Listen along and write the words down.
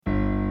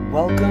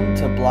Welcome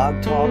to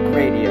Blog Talk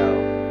Radio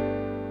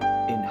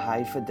in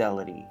high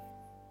fidelity.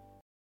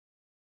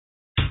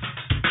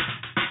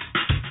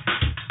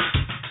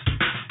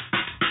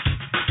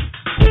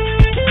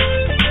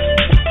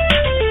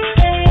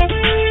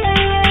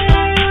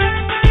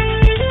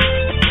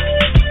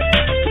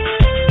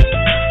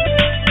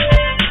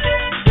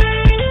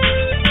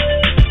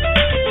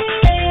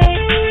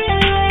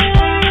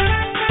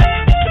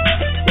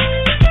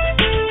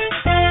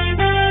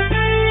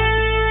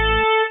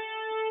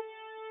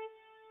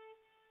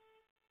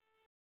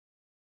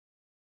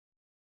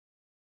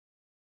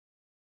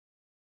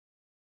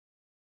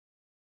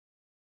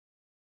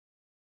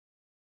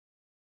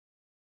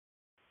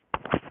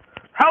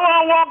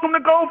 Hello and welcome to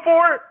Go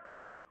For It.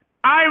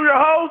 I'm your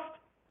host,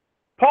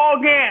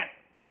 Paul Gant.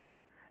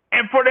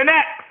 And for the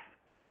next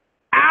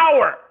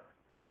hour,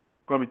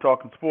 we're going to be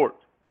talking sports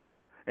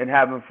and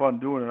having fun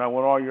doing it. I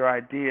want all your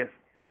ideas,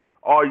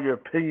 all your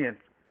opinions,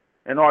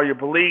 and all your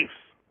beliefs.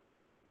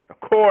 Of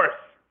course,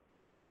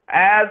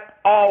 as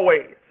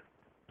always,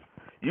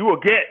 you will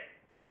get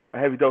a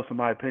heavy dose of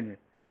my opinion.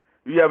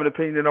 If you have an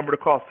opinion, the number to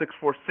call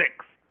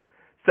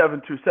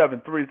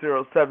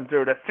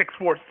 646-727-3070. That's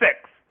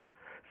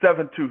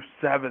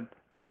 646-727-3070.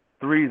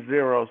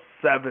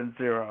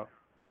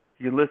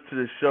 You can listen to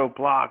the show,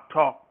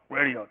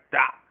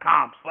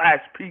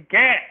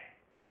 blogtalkradio.com/pgant.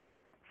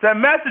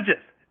 Send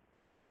messages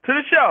to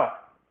the show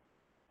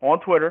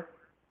on Twitter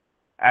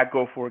at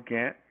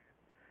GoForItGant.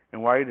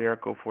 And while you're there,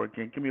 Go For It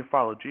Gant, give me a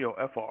follow,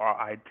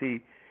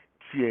 GoForitGant.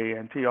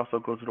 Also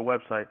go to the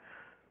website,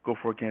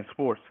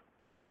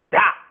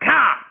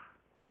 GoForItGantSports.com.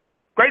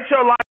 Great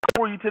show lined up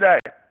for you today.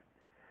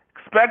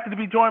 Expected to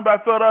be joined by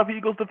Philadelphia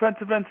Eagles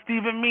defensive end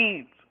Steven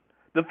Means.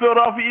 The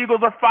Philadelphia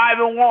Eagles are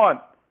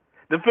 5-1.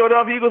 The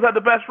Philadelphia Eagles have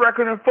the best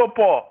record in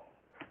football.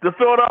 The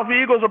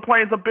Philadelphia Eagles are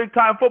playing some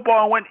big-time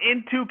football and went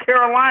into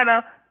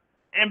Carolina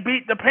and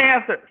beat the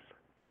Panthers.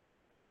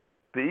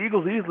 The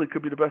Eagles easily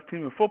could be the best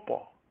team in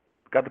football.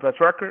 Got the best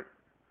record.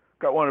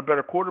 Got one of the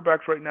better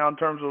quarterbacks right now in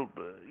terms of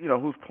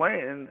who's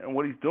playing and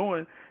what he's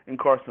doing in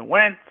Carson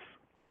Wentz.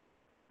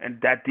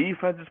 And that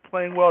defense is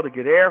playing well to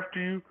get after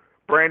you.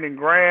 Brandon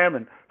Graham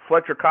and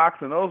Fletcher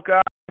Cox and those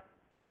guys.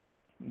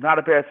 Not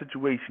a bad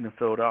situation in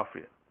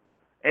Philadelphia.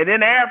 And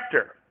then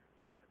after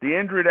the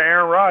injury to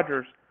Aaron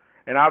Rodgers,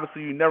 and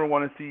obviously you never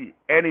want to see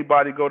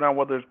anybody go down,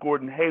 whether it's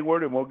Gordon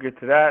Hayward, and we'll get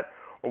to that,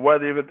 or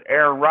whether it's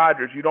Aaron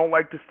Rodgers. You don't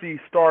like to see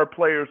star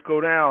players go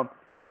down.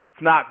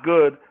 It's not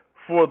good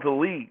for the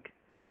league,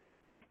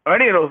 or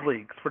any of those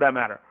leagues for that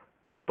matter.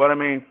 But,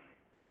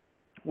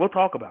 we'll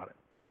talk about it.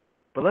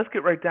 But let's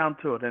get right down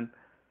to it. And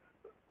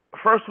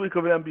first week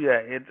of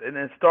NBA, and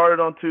it started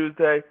on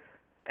Tuesday,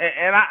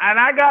 and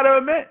I got to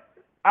admit,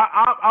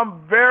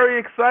 I'm very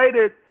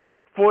excited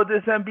for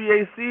this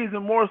NBA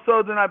season, more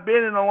so than I've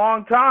been in a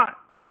long time.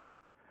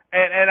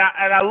 And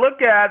I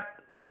look at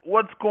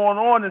what's going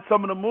on and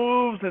some of the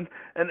moves and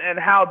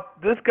how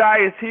this guy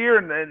is here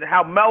and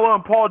how Melo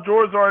and Paul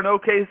George are in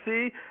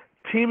OKC,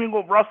 teaming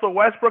with Russell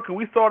Westbrook, and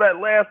we saw that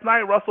last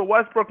night. Russell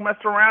Westbrook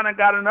messed around and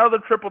got another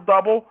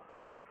triple-double.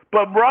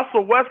 But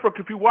Russell Westbrook,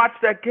 if you watch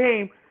that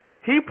game,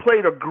 he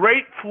played a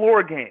great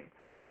floor game.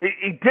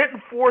 He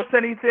didn't force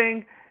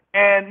anything,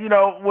 and,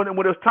 when it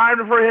was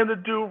time for him to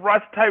do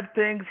Russ-type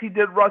things, he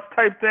did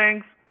Russ-type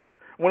things.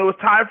 When it was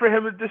time for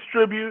him to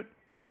distribute,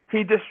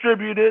 he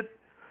distributed.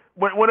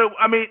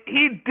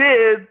 He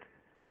did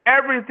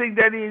everything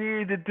that he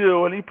needed to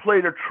do, and he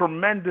played a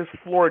tremendous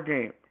floor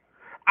game.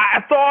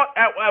 I thought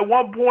at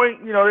one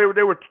point, they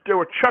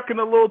were chucking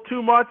a little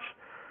too much,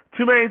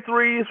 too many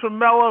threes from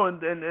Melo and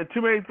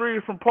too many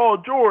threes from Paul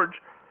George.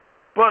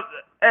 But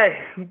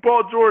hey,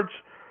 Paul George,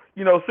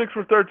 6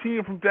 for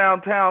 13 from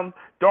downtown,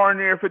 darn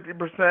near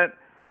 50%.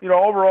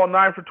 Overall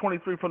 9 for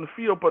 23 from the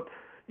field. But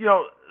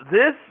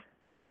this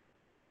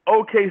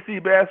OKC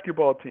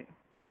basketball team,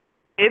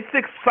 it's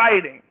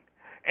exciting,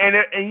 and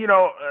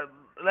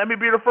let me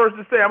be the first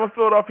to say I'm a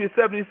Philadelphia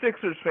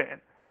 76ers fan,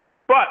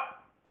 but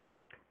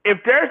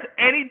if there's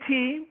any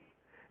team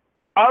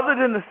other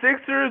than the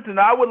Sixers that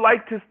I would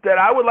like to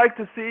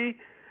see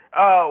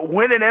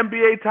win an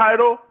NBA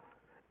title,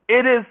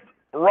 it is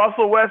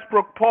Russell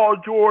Westbrook, Paul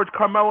George,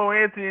 Carmelo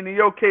Anthony, and the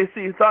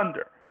OKC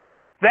Thunder.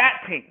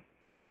 That team.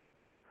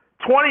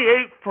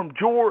 28 from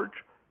George,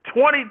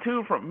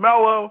 22 from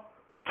Melo,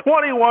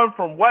 21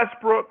 from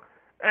Westbrook,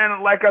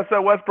 and like I said,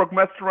 Westbrook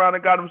messed around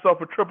and got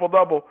himself a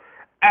triple-double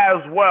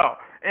as well.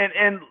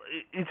 And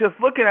just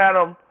looking at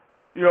him,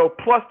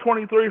 plus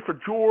 23 for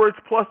George,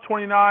 plus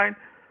 29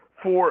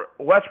 for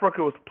Westbrook.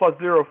 It was plus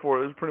 0 for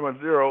it. It was pretty much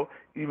 0,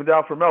 even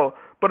down for Melo.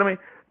 But,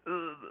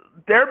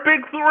 their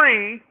big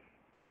three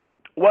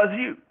was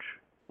huge,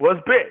 was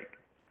big.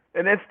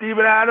 And then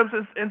Steven Adams,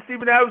 and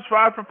Steven Adams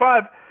 5 for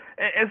 5.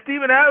 And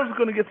Steven Adams is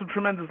going to get some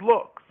tremendous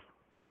looks.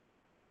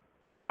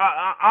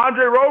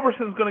 Andre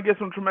Roberson is going to get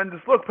some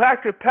tremendous looks.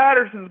 Patrick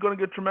Patterson is going to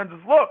get tremendous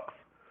looks.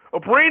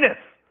 Abrines,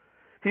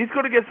 he's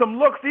going to get some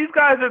looks. These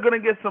guys are going to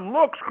get some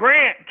looks.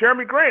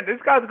 Jeremy Grant, these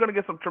guys are going to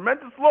get some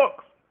tremendous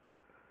looks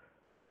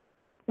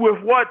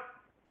with what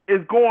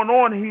is going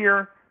on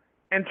here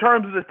in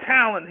terms of the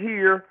talent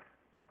here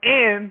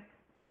in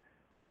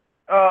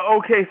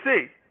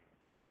OKC.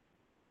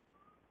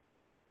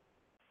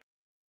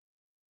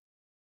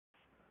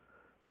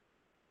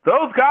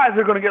 Those guys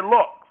are going to get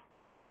looks,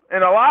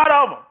 and a lot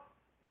of them.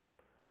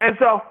 And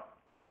so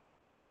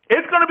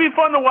it's going to be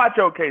fun to watch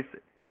OKC.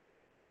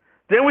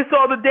 Then we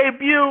saw the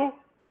debut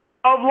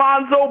of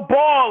Lonzo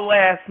Ball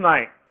last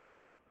night.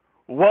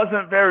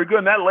 Wasn't very good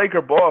in that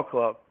Laker ball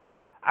club.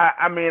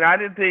 I mean, I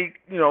didn't think,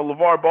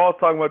 LeVar Ball's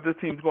talking about this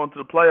team's going to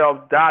the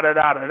playoffs,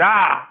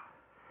 da-da-da-da-da.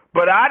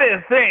 But I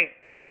didn't think,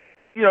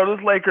 this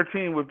Laker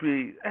team would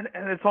be, and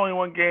it's only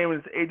one game,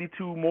 and it's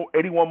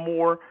 81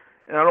 more,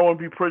 and I don't want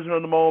to be prisoner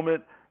of the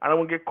moment. I don't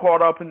want to get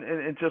caught up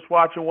in just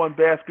watching one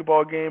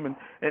basketball game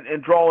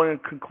and drawing a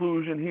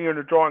conclusion here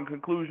and drawing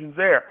conclusions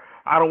there.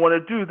 I don't want to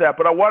do that.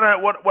 But what I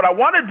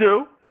want to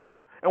do,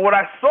 and what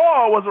I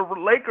saw was a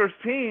Lakers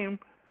team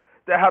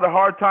that had a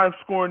hard time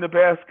scoring the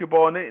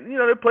basketball. And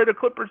they played a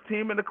Clippers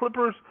team, and the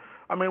Clippers,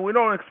 I mean, we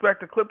don't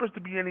expect the Clippers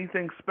to be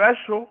anything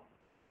special.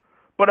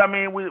 But, I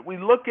mean, we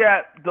look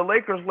at the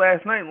Lakers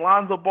last night.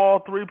 Lonzo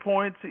Ball, 3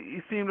 points.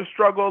 He seemed to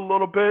struggle a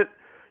little bit,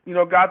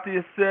 got the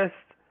assist.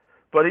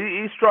 But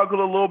he struggled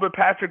a little bit.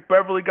 Patrick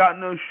Beverly got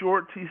in those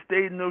shorts. He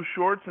stayed in those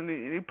shorts, and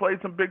he played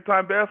some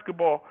big-time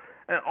basketball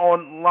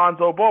on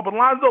Lonzo Ball. But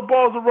Lonzo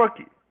Ball's a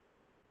rookie.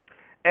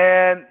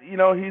 And,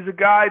 he's a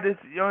guy that's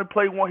only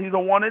played one. He's a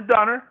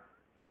one-and-doner.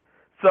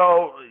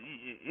 So,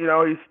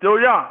 he's still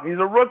young. He's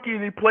a rookie,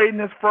 and he played in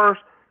his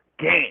first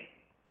game.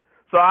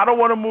 So I don't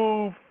want to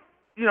move,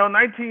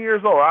 19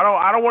 years old. I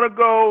don't want to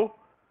go,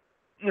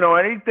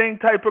 anything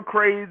type of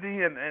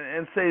crazy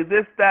and say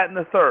this, that, and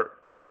the third.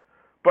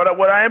 But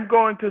what I am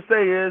going to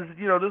say is,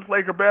 this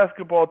Laker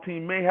basketball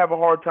team may have a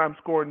hard time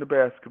scoring the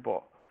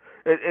basketball.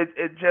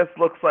 It just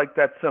looks like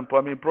that simple.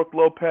 I mean, Brook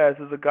Lopez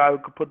is a guy who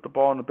could put the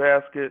ball in the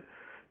basket.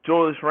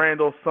 Julius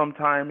Randle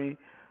sometimey.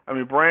 I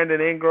mean,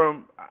 Brandon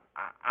Ingram,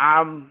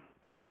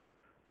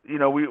 we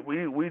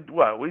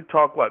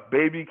talk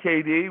baby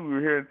KD. We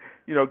were hearing,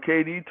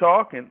 KD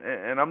talk,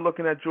 and I'm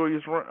looking at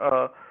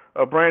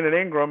Brandon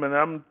Ingram, and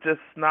I'm just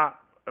not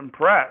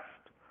impressed.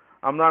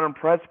 I'm not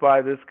impressed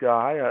by this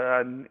guy.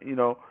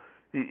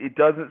 He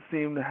doesn't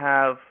seem to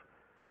have.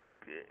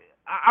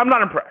 I'm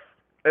not impressed.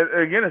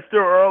 Again, it's still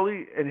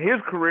early in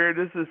his career.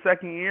 This is his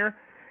second year,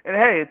 and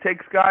hey, it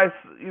takes guys,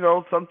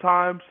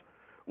 sometimes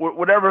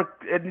whatever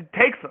it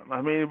takes them.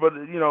 I mean, but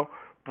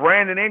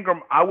Brandon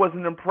Ingram, I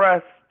wasn't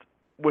impressed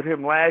with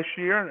him last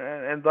year,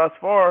 and thus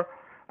far,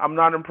 I'm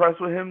not impressed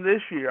with him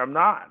this year. I'm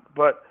not.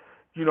 But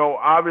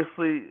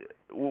obviously,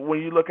 when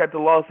you look at the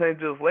Los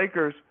Angeles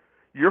Lakers,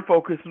 you're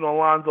focusing on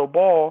Lonzo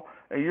Ball,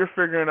 and you're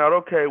figuring out,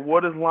 okay,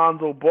 what is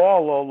Lonzo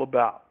Ball all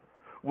about?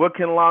 What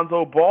can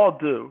Lonzo Ball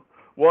do?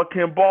 What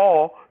can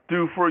Ball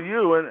do for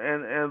you?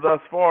 And thus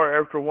far,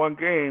 after one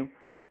game,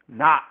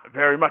 not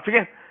very much.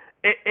 Again,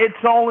 it's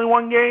only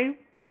one game,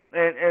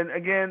 and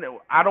again,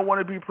 I don't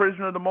want to be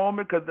prisoner of the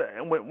moment, because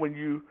when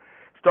you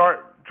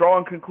start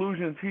drawing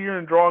conclusions here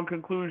and drawing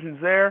conclusions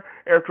there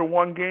after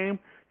one game,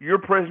 you're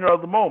prisoner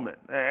of the moment,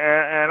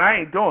 and I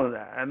ain't doing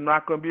that. I'm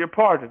not going to be a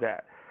part of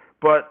that.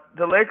 But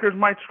the Lakers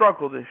might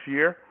struggle this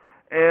year,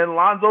 and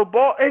Lonzo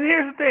Ball. And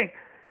here's the thing,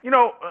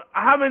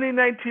 how many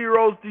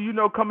 19-year-olds do you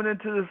know coming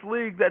into this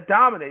league that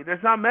dominate?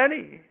 There's not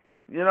many,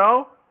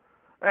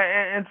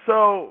 and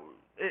so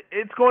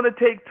it's going to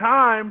take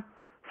time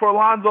for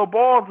Lonzo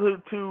Ball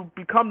to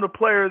become the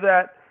player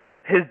that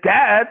his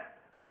dad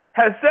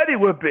has said he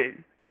would be.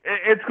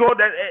 It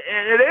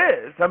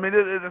is. I mean,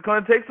 it's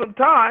going to take some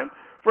time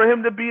for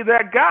him to be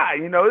that guy.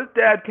 His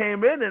dad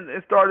came in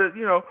and started,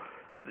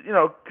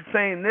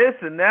 saying this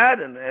and that,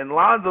 and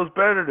Lonzo's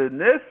better than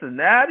this and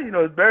that. He's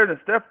better than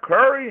Steph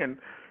Curry, and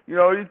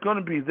he's going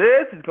to be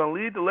this. He's going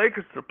to lead the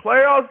Lakers to the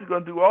playoffs. He's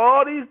going to do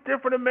all these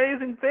different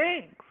amazing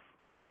things.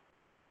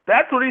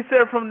 That's what he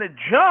said from the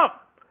jump,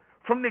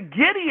 from the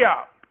giddy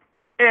up.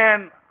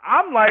 And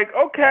I'm like,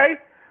 okay,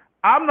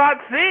 I'm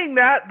not seeing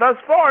that thus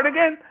far. And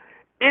again,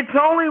 it's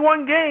only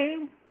one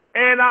game,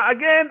 and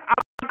again,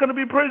 I'm not going to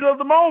be prisoner of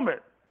the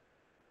moment.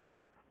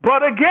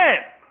 But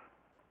again,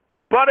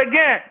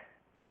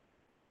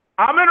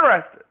 I'm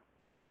interested,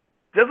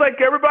 just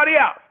like everybody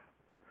else,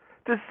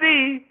 to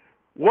see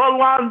what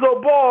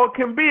Lonzo Ball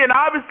can be. And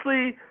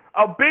obviously,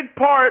 a big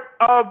part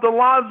of the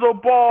Lonzo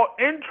Ball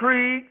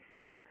intrigue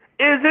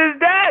is his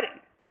daddy.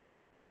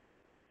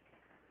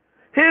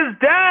 His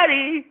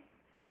daddy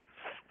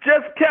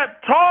just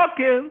kept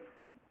talking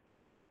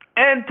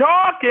and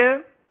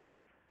talking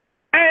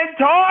and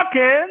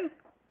talking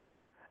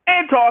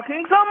and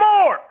talking some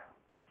more.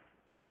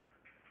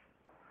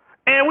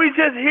 And we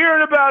just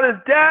hearing about his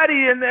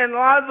daddy and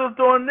Lonzo's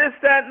doing this,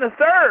 that, and the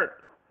third.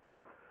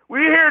 We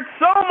heard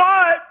so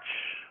much,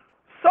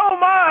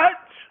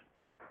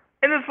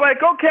 and it's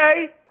like,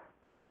 okay,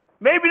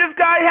 maybe this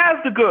guy has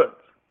the goods.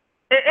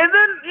 And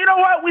then, you know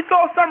what? We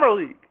saw Summer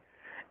League.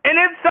 And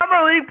in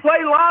Summer League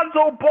play,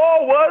 Lonzo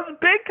Ball was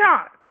big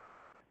time.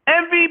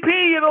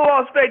 MVP in the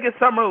Las Vegas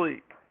Summer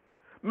League.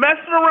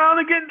 Messing around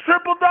and getting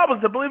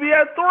triple-doubles. I believe he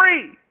had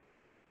 3.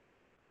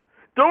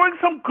 Doing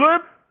some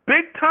good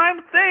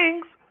big-time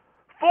things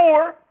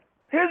for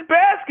his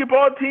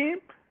basketball team,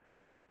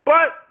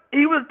 but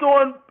he was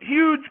doing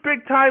huge,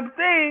 big-time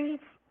things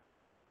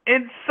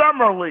in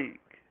Summer League.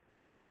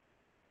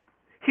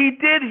 He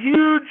did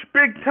huge,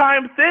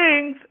 big-time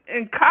things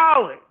in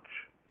college.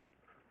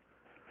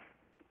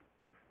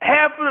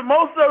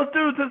 Most of those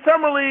dudes in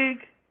Summer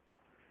League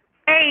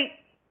ain't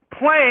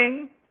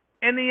playing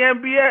in the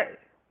NBA.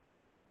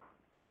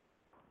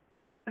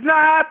 It's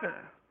not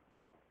happening.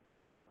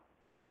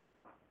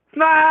 It's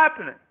not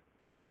happening.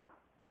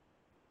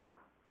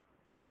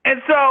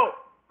 And so,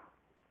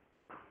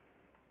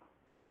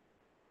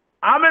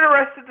 I'm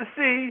interested to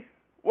see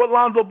what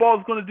Lonzo Ball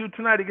is going to do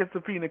tonight against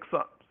the Phoenix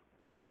Suns.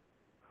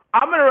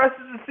 I'm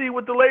interested to see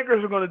what the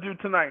Lakers are going to do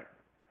tonight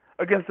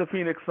against the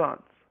Phoenix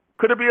Suns.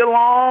 Could it be a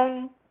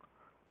long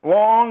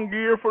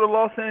year for the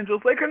Los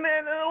Angeles Lakers?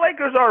 And the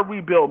Lakers are in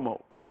rebuild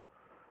mode.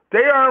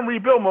 They are in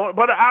rebuild mode.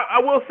 But I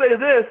will say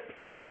this.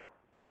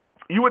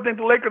 You would think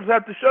the Lakers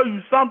have to show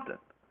you something.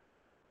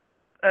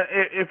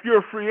 If you're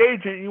a free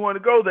agent and you want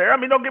to go there. I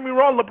mean, don't get me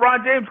wrong.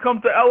 LeBron James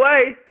comes to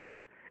L.A.,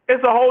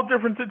 it's a whole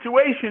different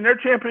situation.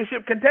 They're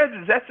championship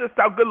contenders. That's just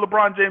how good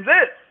LeBron James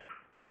is.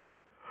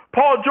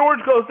 Paul George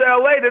goes to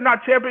L.A., they're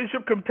not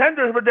championship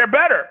contenders, but they're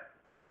better.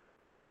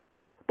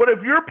 But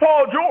if you're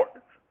Paul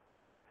George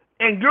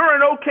and you're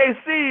in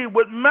OKC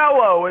with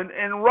Melo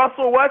and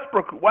Russell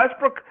Westbrook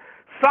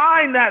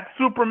signed that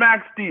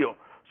Supermax deal.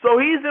 So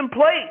he's in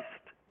place.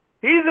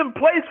 He's in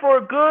place for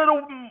a good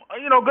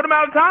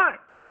amount of time.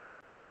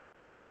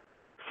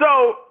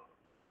 So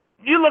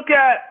you look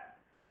at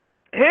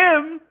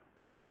him,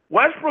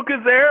 Westbrook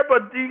is there,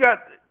 but you got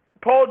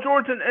Paul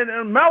George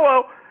and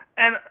Melo.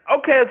 And,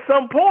 okay, at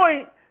some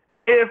point,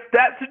 if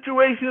that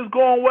situation is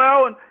going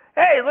well, and,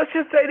 hey, let's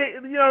just say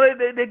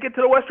they get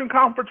to the Western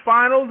Conference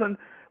Finals, and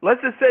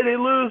let's just say they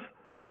lose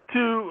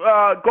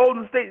to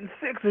Golden State in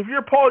 6. If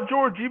you're Paul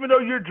George, even though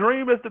your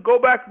dream is to go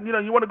back,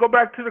 you want to go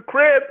back to the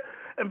crib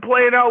and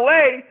play in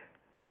L.A.,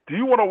 do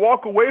you want to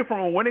walk away from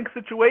a winning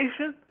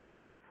situation?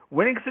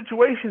 Winning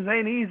situations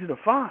ain't easy to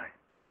find.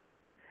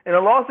 And the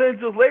Los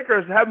Angeles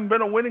Lakers haven't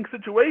been a winning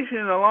situation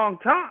in a long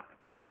time.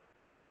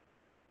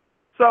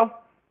 So,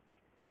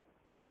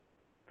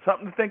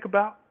 something to think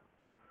about,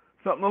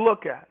 something to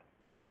look at.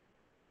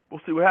 We'll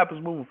see what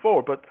happens moving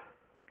forward. But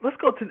let's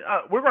go to,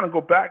 we're going to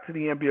go back to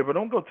the NBA, but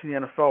don't go to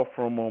the NFL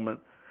for a moment.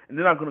 And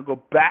then I'm going to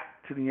go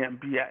back to the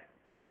NBA.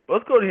 But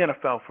let's go to the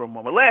NFL for a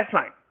moment. Last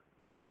night,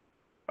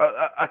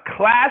 a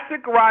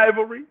classic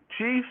rivalry,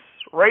 Chiefs,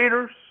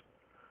 Raiders.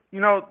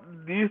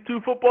 These two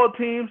football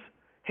teams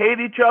hate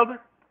each other.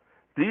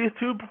 These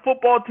two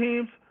football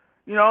teams,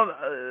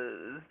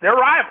 they're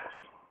rivals.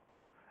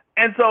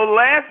 And so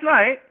last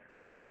night,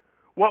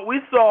 what we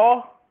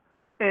saw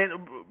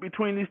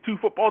between these two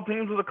football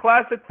teams was a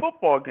classic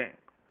football game.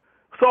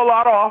 We saw a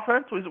lot of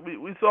offense.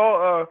 We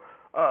saw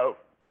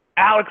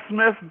Alex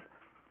Smith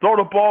throw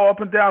the ball up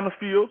and down the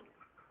field.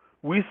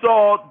 We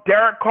saw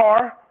Derek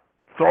Carr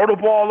throw the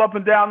ball up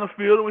and down the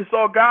field. And we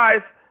saw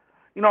guys,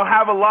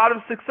 have a lot of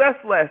success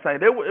last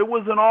night. It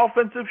was an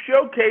offensive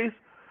showcase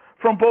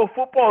from both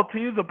football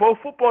teams, and both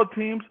football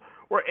teams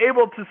were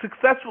able to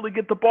successfully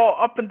get the ball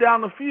up and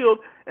down the field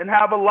and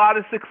have a lot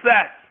of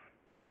success.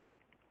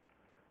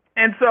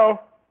 And so,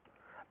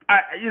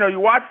 you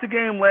watched the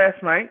game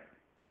last night.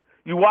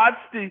 You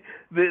watched the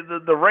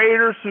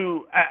Raiders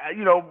who,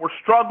 were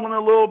struggling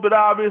a little bit,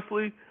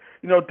 obviously.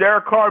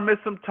 Derek Carr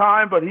missed some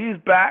time, but he's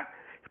back.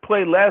 He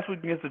played last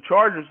week against the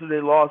Chargers, who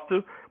they lost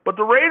to. But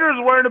the Raiders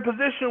were in a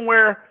position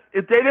where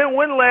if they didn't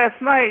win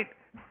last night,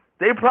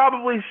 they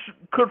probably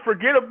could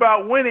forget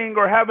about winning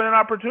or having an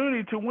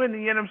opportunity to win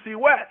the NFC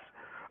West.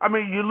 I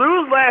mean, you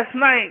lose last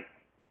night,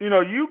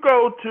 you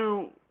go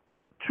to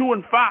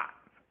 2-5.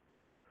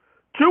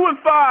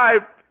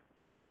 2-5,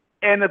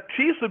 and the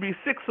Chiefs would be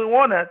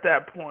 6-1 at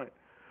that point.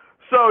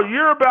 So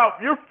you're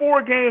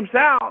 4 games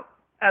out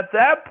at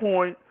that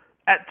point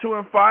at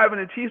 2-5,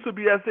 and the Chiefs would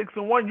be at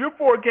 6-1. You're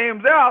 4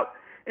 games out.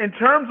 In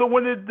terms of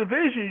winning the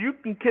division, you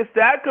can kiss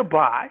that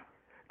goodbye.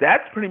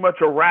 That's pretty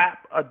much a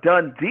wrap, a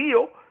done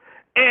deal.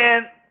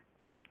 And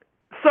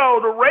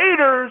so the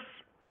Raiders,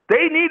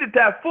 they needed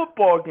that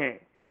football game.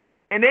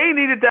 And they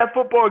needed that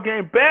football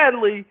game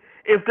badly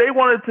if they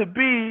wanted to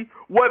be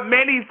what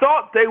many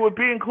thought they would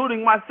be,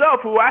 including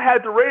myself, who I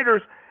had the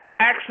Raiders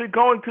actually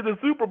going to the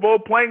Super Bowl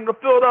playing the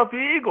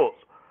Philadelphia Eagles.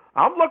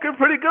 I'm looking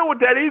pretty good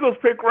with that Eagles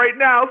pick right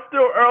now.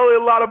 Still early,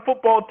 a lot of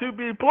football to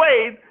be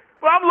played.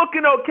 But I'm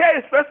looking okay,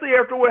 especially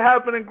after what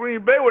happened in Green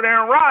Bay with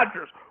Aaron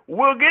Rodgers.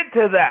 We'll get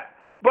to that.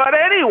 But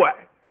anyway,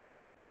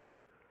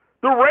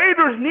 the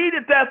Raiders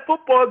needed that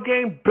football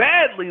game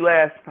badly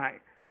last night.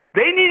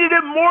 They needed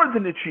it more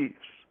than the Chiefs.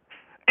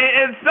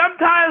 And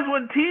sometimes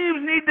when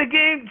teams need the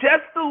game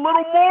just a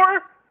little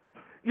more,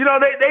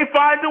 they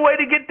find a way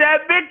to get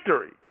that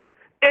victory.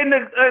 And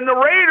the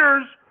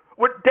Raiders,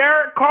 with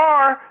Derek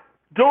Carr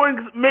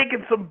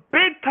making some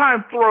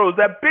big-time throws,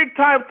 that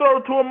big-time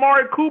throw to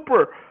Amari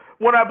Cooper,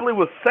 what I believe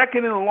was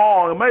second and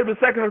long. It might have been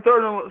second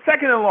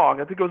and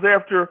long. I think it was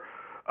after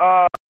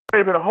it might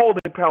have been a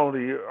holding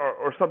penalty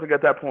or something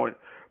at that point.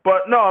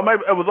 But no,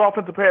 it was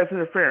offensive pass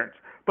interference.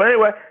 But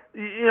anyway,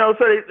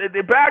 so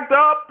they backed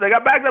up. They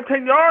got backed up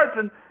 10 yards,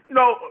 and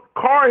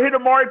Carr hit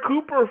Amari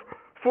Cooper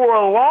for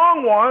a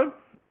long one.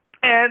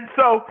 And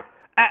so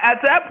at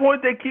that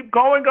point, they keep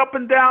going up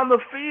and down the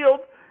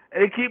field,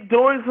 and they keep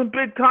doing some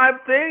big-time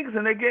things,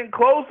 and they're getting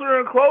closer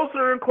and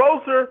closer and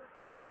closer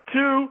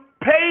to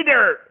pay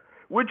dirt,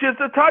 which is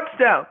the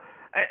touchdown.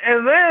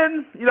 And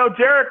then,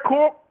 Jared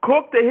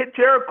Cook, they hit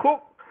Jared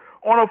Cook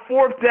on a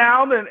fourth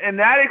down, and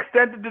that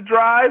extended the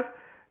drive.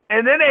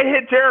 And then they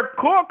hit Jared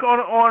Cook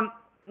on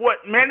what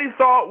many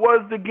thought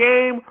was the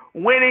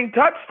game-winning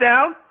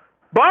touchdown.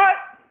 But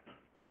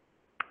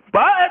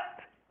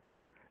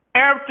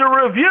after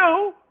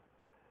review,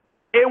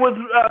 it was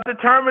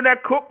determined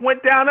that Cook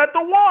went down at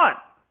the 1.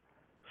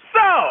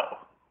 So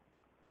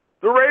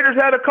the Raiders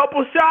had a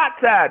couple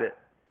shots at it.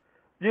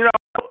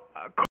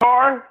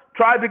 Carr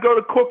tried to go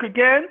to Cook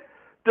again,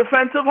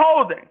 defensive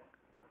holding.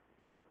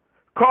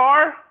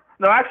 Carr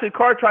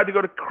tried to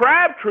go to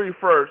Crabtree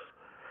first,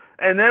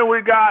 and then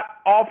we got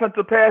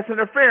offensive pass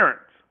interference.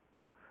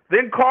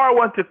 Then Carr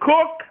went to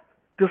Cook,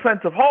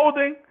 defensive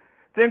holding.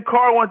 Then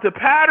Carr went to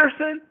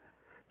Patterson,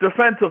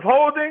 defensive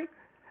holding.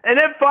 And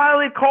then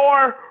finally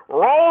Carr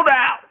rolled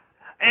out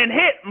and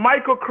hit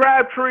Michael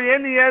Crabtree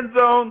in the end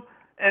zone,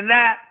 and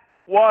that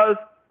was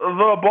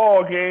the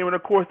ball game. And,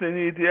 of course, they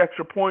needed the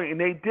extra point, and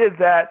they did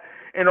that,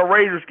 and the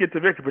Raiders get the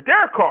victory. But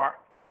Derek Carr,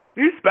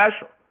 he's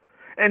special.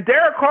 And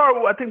Derek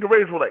Carr, I think the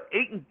Raiders were like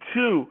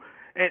 8-2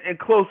 in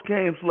close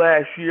games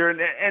last year.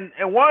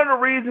 And one of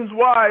the reasons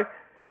why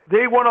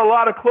they won a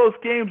lot of close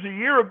games a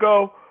year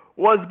ago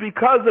was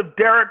because of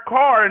Derek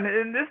Carr.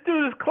 And this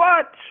dude is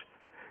clutch.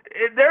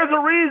 There's a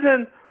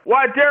reason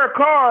why Derek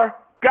Carr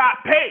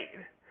got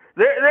paid.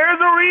 There's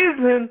a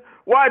reason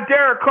why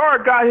Derek Carr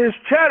got his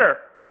cheddar.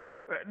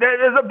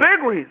 There's a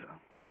big reason.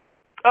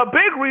 A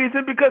big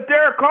reason because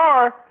Derek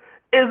Carr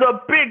is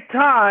a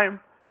big-time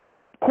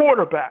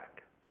quarterback.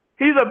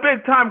 He's a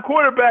big-time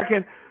quarterback,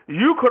 and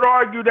you could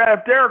argue that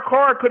if Derek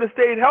Carr could have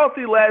stayed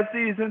healthy last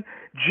season,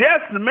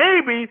 just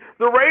maybe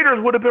the Raiders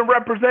would have been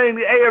representing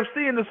the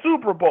AFC in the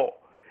Super Bowl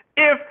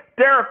if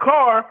Derek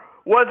Carr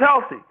was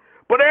healthy.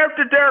 But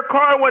after Derek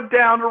Carr went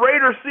down, the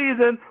Raiders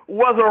season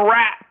was a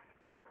wrap.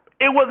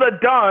 It was a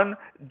done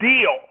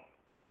deal.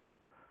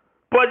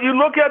 But you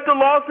look at the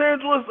Los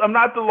Angeles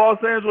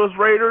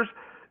Raiders,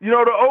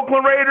 the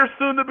Oakland Raiders,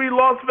 soon to be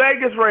Las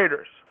Vegas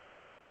Raiders.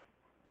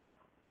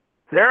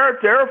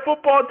 They're a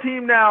football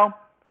team now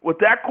with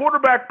that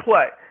quarterback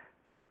play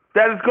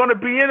that is going to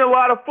be in a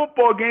lot of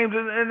football games,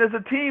 and it's a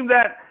team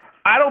that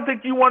I don't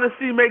think you want to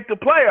see make the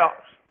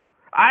playoffs.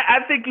 I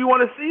think you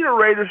want to see the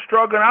Raiders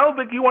struggle, and I don't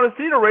think you want to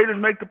see the Raiders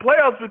make the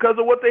playoffs because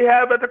of what they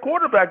have at the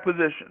quarterback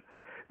position.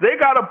 They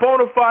got a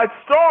bona fide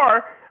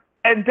star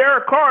and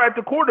Derek Carr at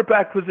the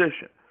quarterback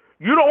position.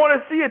 You don't want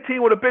to see a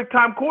team with a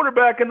big-time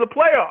quarterback in the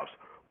playoffs.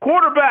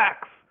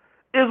 Quarterbacks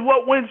is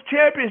what wins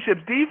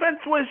championships.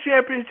 Defense wins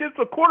championships,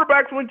 but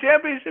quarterbacks win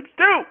championships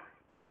too.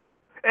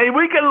 And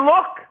we can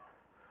look.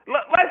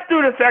 Let's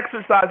do this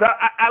exercise.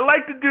 I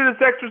like to do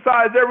this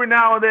exercise every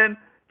now and then,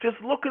 just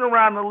looking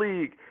around the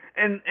league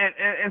and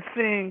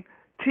seeing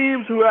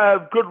teams who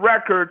have good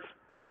records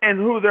and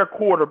who their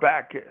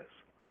quarterback is.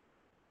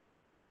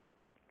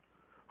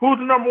 Who's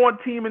the number one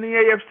team in the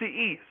AFC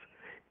East?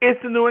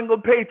 It's the New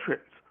England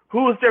Patriots.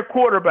 Who is their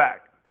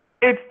quarterback?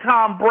 It's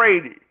Tom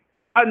Brady.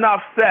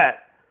 Enough said.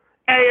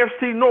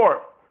 AFC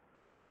North.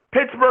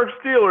 Pittsburgh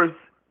Steelers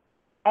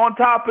on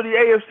top of the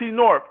AFC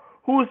North.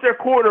 Who's their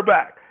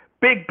quarterback?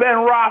 Big Ben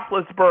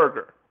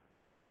Roethlisberger.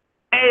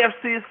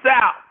 AFC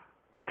South.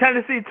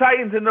 Tennessee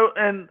Titans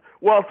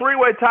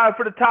three-way tie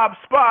for the top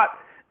spot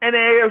in the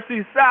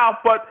AFC South.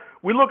 But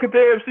we look at the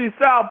AFC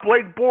South,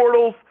 Blake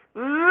Bortles,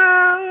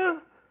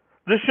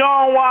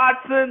 Deshaun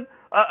Watson,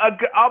 a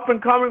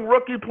up-and-coming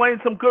rookie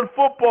playing some good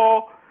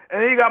football, and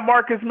then you got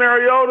Marcus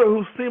Mariota,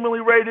 who's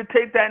seemingly ready to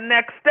take that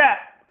next step.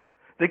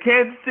 The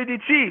Kansas City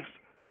Chiefs,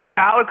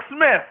 Alex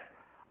Smith.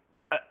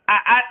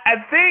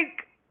 I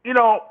think,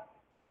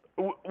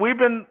 we've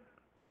been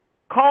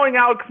calling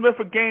Alex Smith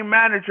a game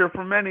manager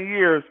for many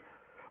years,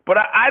 but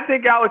I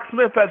think Alex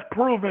Smith has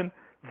proven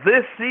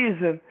this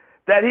season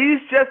that he's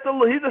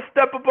a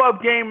step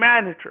above game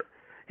manager.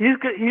 He's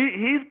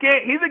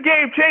a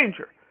game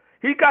changer.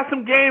 He's got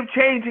some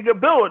game-changing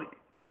ability.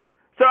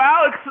 So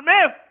Alex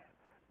Smith,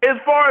 as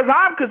far as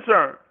I'm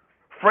concerned,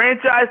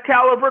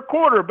 franchise-caliber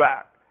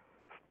quarterback.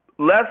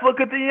 Let's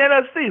look at the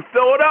NFC.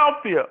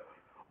 Philadelphia,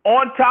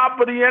 on top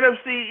of the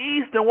NFC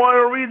East, and one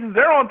of the reasons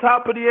they're on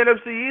top of the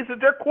NFC East is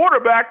their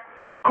quarterback,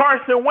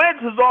 Carson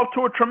Wentz, is off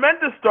to a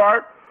tremendous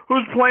start,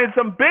 who's playing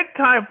some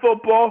big-time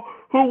football,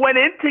 who went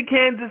into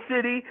Carolina,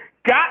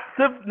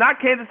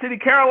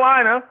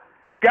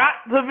 got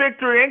the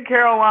victory in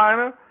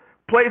Carolina,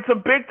 played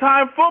some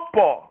big-time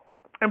football,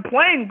 and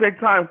playing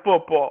big-time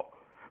football.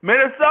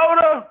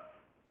 Minnesota,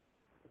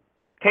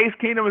 Case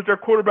Keenum is their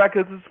quarterback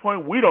at this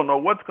point. We don't know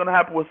what's going to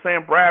happen with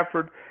Sam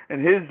Bradford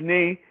and his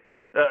knee.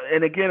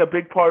 And again, a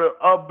big part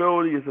of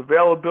ability is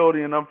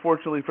availability, and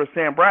unfortunately for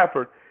Sam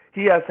Bradford,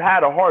 he has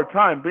had a hard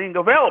time being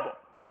available.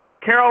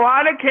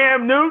 Carolina,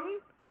 Cam Newton,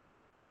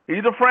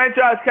 he's a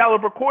franchise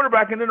caliber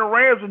quarterback, and then the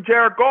Rams and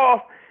Jared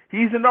Goff,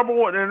 he's the number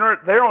one. And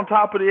they're on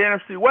top of the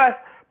NFC West,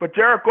 but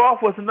Jared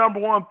Goff was the number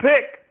one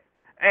pick.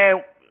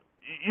 And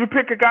you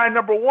pick a guy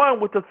number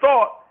one with the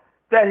thought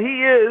that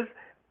he is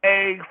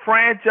a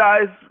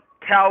franchise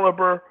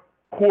caliber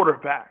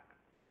quarterback.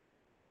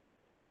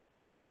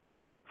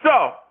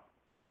 So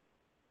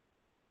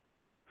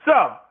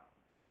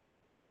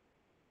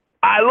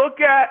I look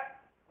at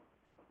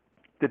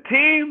the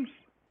teams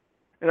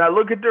and I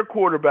look at their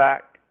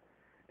quarterback,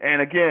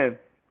 and again,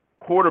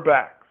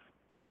 quarterbacks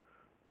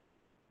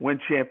win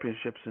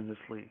championships in this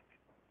league.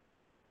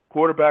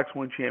 Quarterbacks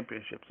win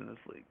championships in this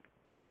league.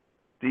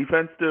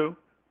 Defense do,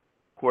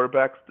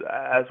 quarterbacks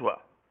as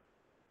well.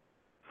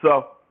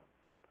 So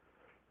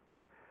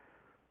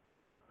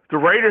the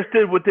Raiders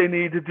did what they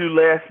needed to do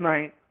last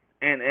night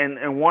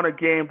and won a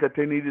game that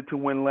they needed to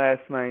win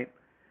last night.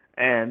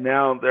 And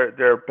now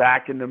they're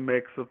back in the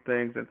mix of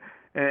things. And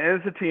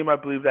it's a team, I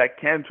believe, that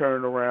can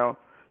turn it around.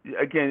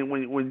 Again,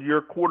 when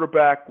your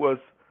quarterback was,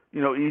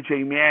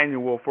 E.J.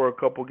 Manuel for a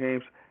couple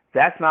games,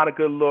 that's not a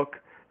good look.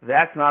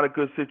 That's not a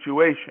good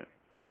situation.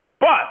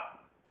 But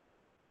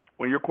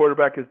when your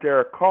quarterback is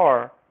Derek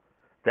Carr,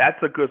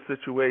 that's a good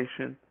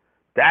situation.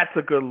 That's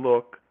a good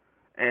look.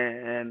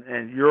 And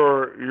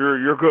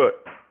you're good.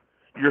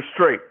 You're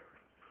straight.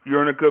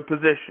 You're in a good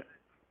position.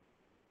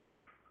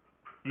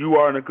 You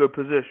are in a good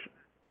position.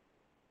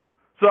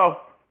 So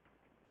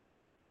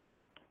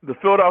the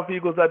Philadelphia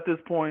Eagles at this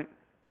point,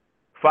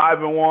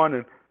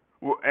 5-1,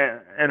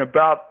 and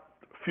about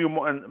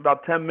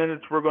 10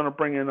 minutes we're going to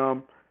bring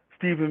in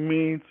Stephen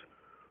Means,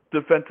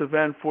 defensive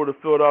end for the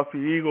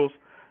Philadelphia Eagles,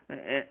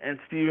 and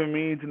Stephen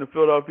Means and the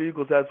Philadelphia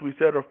Eagles, as we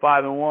said, are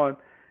 5-1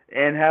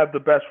 and have the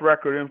best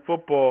record in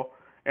football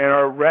and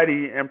are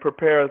ready and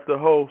prepared to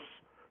host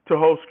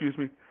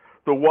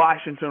the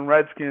Washington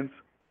Redskins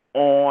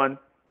on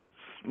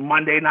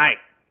Monday night.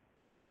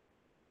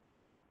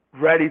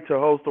 Ready to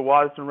host the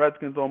Washington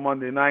Redskins on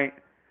Monday night,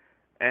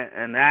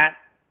 and that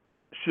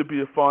should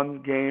be a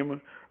fun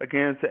game.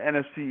 Again, it's an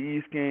NFC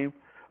East game.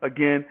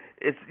 Again,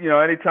 it's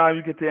anytime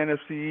you get the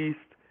NFC East,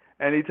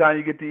 anytime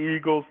you get the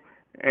Eagles,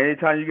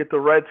 anytime you get the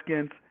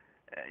Redskins,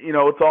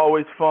 it's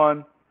always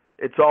fun.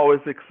 It's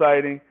always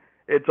exciting.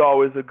 It's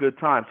always a good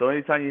time. So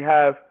anytime you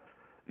have,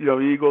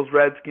 Eagles,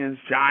 Redskins,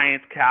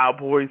 Giants,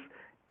 Cowboys,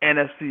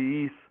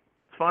 NFC East,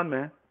 it's fun,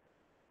 man.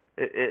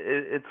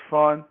 It's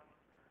fun.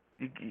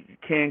 You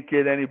can't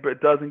get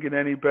it doesn't get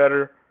any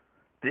better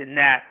than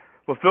that.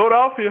 But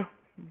Philadelphia,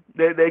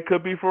 they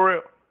could be for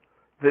real.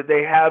 That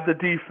they have the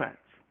defense.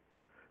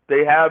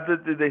 They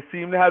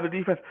seem to have the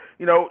defense.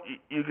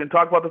 You can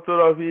talk about the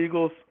Philadelphia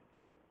Eagles.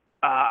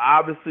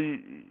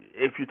 Obviously,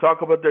 if you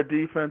talk about their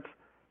defense,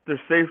 their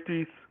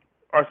safeties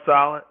are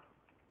solid.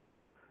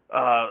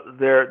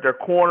 Their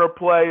corner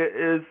play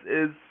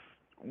is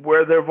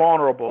where they're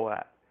vulnerable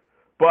at.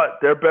 But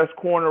their best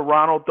corner,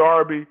 Ronald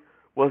Darby,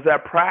 was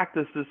at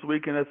practice this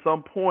week, and at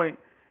some point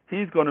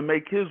he's going to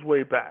make his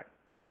way back.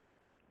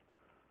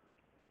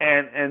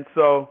 And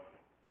so,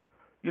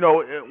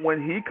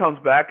 when he comes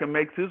back and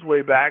makes his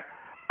way back,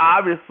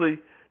 obviously,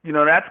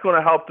 that's going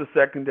to help the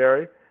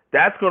secondary.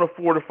 That's going to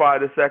fortify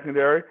the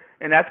secondary,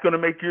 and that's going to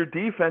make your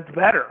defense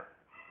better.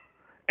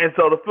 And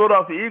so the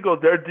Philadelphia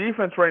Eagles, their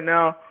defense right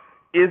now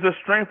is a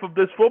strength of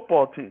this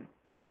football team.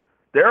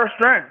 They're a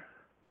strength.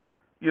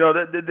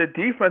 The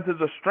defense is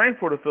a strength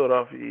for the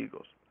Philadelphia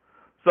Eagles.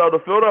 So the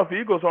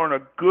Philadelphia Eagles are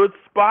in a good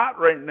spot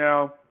right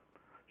now,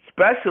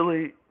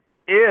 especially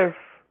if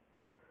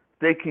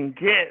they can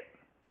get,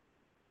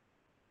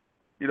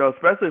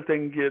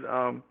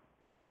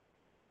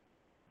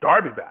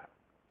 Darby back.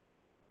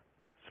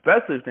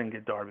 Especially if they can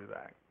get Darby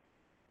back.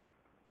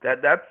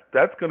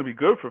 That's going to be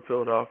good for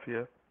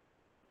Philadelphia,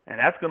 and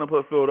that's going to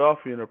put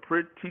Philadelphia in a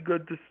pretty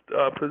good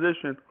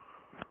position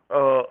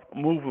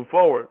moving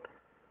forward.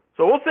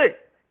 So we'll see.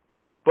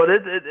 But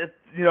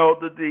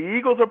the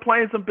Eagles are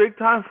playing some big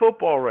time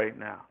football right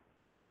now,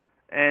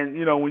 and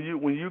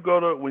when you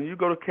go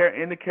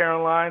to into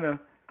Carolina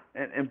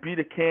and beat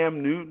a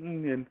Cam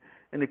Newton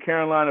and the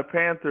Carolina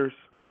Panthers,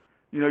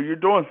 you're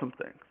doing some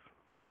things.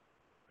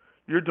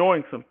 You're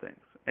doing some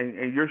things,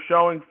 and you're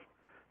showing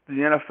the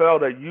NFL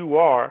that you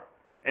are,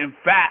 in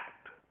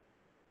fact,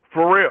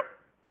 for real.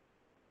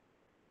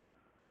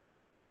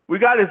 We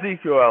got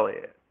Ezekiel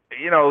Elliott.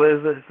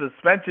 His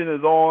suspension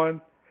is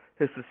on.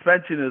 His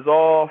suspension is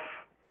off.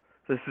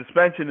 His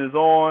suspension is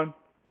on.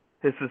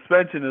 His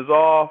suspension is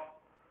off.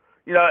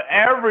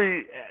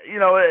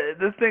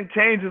 This thing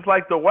changes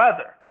like the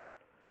weather.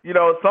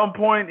 At some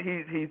point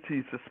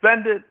he's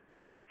suspended.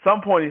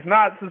 Some point he's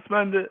not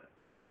suspended.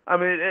 I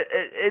mean,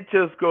 it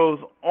just goes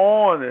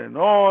on and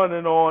on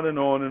and on and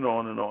on and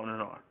on and on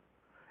and on.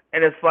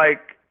 And it's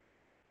like,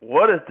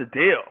 what is the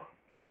deal?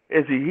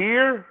 Is he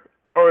here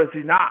or is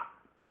he not?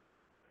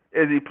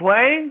 Is he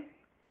playing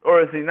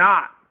or is he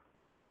not?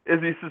 Is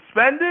he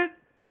suspended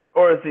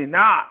or is he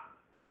not?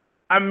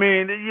 I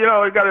mean, he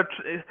got a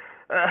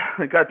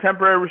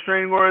temporary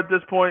restraining order at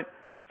this point,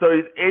 so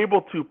he's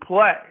able to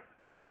play.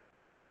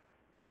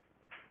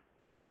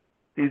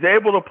 He's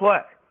able to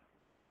play.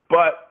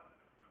 But,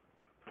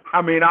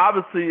 I mean,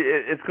 obviously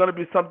it's going to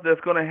be something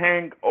that's going to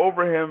hang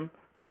over him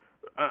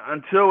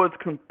until it's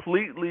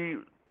completely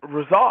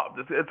resolved.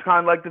 It's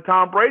kind of like the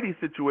Tom Brady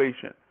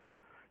situation.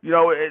 You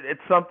know,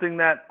 it's something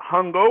that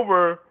hung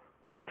over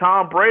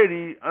Tom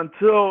Brady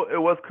until it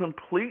was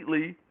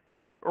completely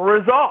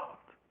resolved.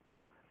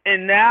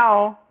 And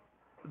now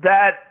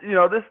that, you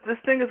know, this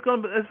thing it's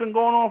been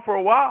going on for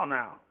a while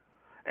now.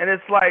 And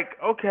it's like,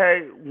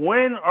 okay,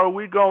 when are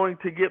we going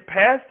to get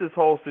past this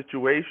whole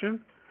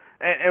situation?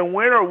 And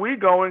when are we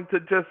going to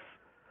just,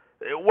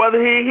 whether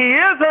he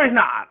is or he's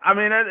not? I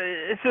mean,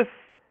 it's just,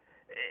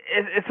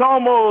 it's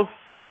almost,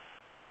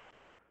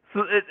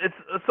 it's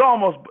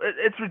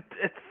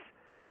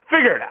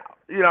figured out.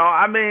 You know,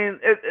 I mean,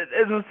 it's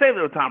the same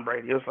thing with Tom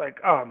Brady. It's like,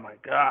 oh my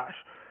gosh,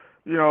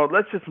 you know,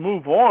 let's just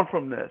move on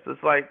from this.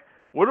 It's like,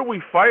 what are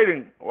we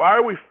fighting? Why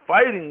are we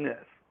fighting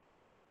this?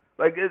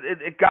 Like,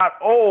 it got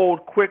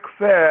old quick,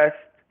 fast,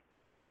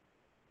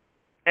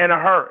 in a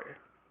hurry.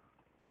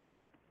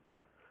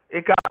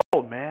 It got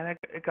old, man.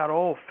 It got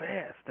old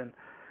fast.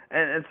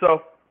 And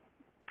so,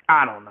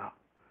 I don't know.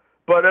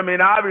 But, I mean,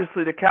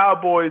 obviously the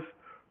Cowboys,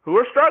 who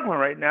are struggling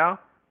right now,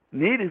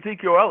 need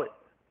Ezekiel Elliott.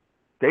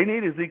 They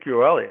need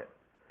Ezekiel Elliott.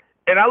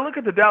 And I look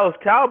at the Dallas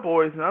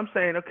Cowboys, and I'm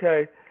saying,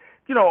 okay,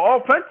 you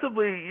know,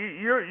 offensively,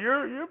 you're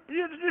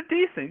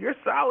decent. You're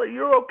solid.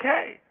 You're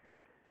okay.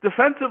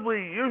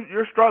 Defensively,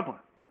 you're struggling.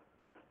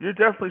 You're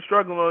definitely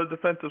struggling on the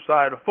defensive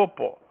side of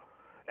football.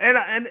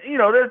 And you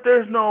know,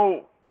 there's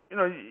no, you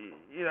know,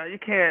 you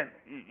can't.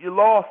 You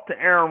lost to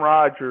Aaron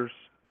Rodgers,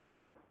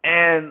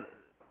 and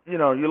you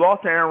know, you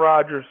lost to Aaron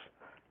Rodgers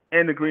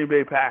and the Green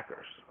Bay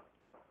Packers.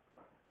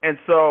 And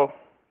so,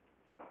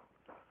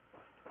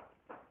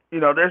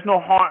 you know, there's no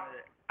harm.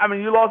 I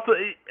mean, you lost to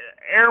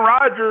Aaron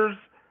Rodgers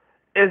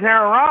is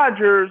Aaron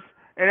Rodgers,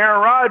 and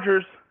Aaron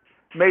Rodgers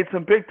made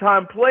some big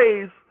time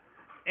plays.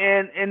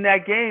 And in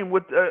that game,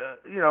 with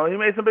you know, he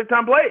made some big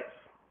time plays.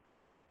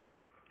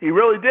 He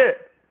really did.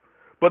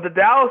 But the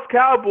Dallas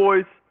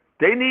Cowboys,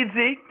 they need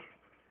Zeke,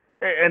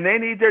 and they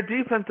need their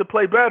defense to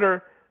play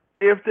better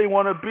if they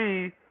want to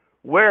be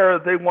where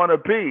they want to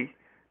be,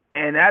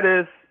 and that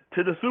is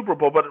to the Super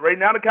Bowl. But right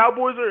now, the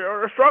Cowboys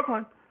are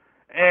struggling,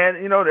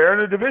 and you know, they're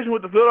in a division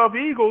with the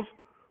Philadelphia Eagles,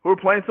 who are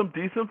playing some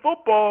decent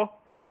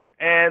football.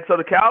 And so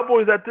the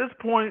Cowboys at this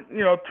point,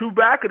 you know, two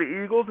back of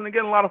the Eagles, and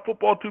again, a lot of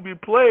football to be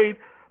played.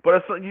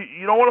 But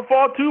you don't want to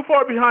fall too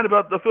far behind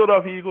about the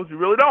Philadelphia Eagles. You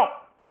really don't.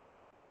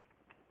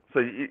 So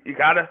you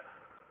got to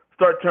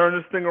start turning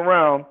this thing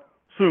around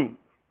soon.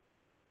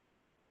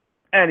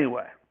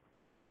 Anyway,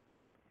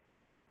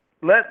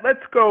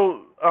 let's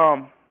go.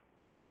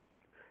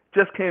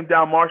 Just came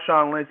down.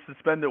 Marshawn Lynch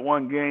suspended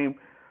one game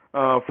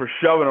for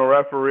shoving a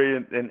referee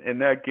in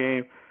that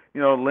game. You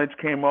know, Lynch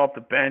came off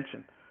the bench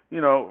and you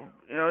know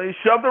he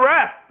shoved the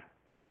ref.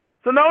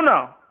 So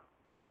no.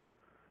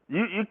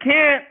 You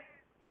can't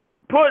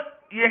put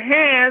your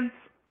hands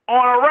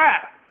on a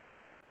ref.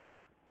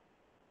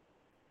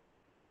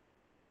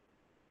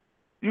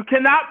 You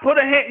cannot put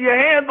your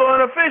hands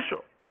on an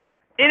official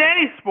in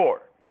any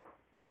sport.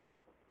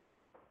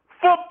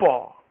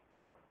 Football,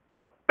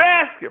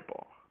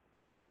 basketball,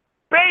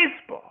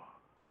 baseball,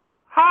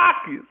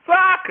 hockey,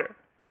 soccer.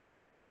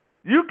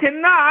 You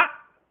cannot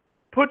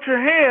put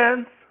your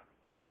hands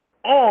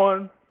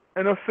on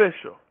an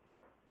official.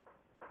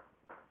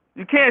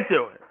 You can't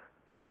do it.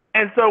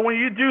 And so when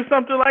you do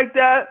something like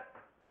that,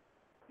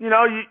 you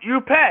know,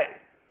 you pay.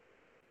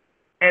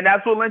 And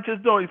that's what Lynch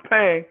is doing. He's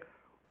paying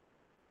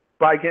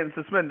by getting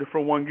suspended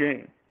for one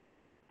game.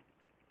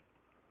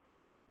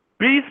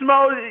 Beast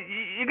mode,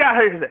 you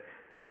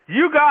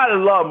gotta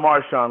love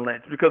Marshawn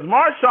Lynch, because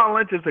Marshawn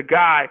Lynch is a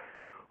guy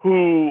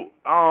who,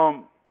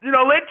 you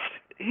know, Lynch,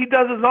 he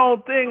does his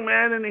own thing,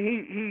 man, and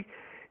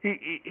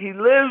he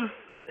lives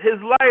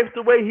his life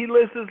the way he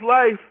lives his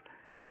life,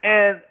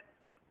 and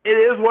it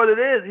is what it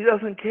is. He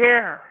doesn't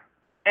care.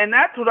 And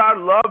that's what I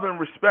love and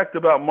respect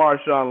about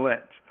Marshawn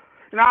Lynch.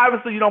 You know,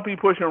 obviously you don't be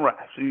pushing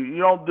refs. You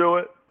don't do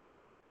it.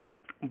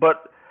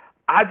 But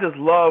I just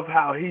love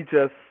how he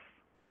just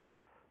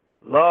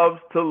loves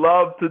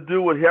to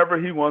do whatever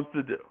he wants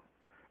to do.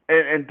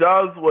 And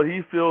does what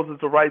he feels is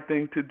the right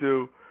thing to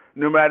do,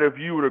 no matter if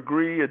you would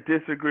agree or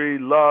disagree,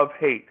 love,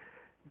 hate.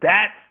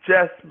 That's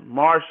just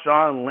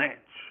Marshawn Lynch.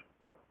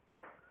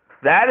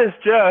 That is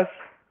just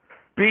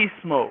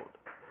beast mode.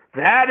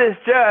 That is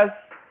just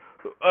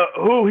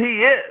who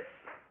he is.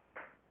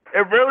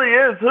 It really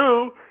is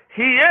who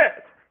he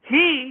is.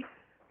 He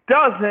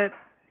doesn't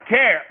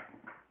care.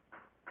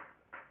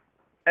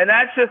 And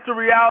that's just the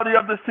reality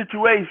of the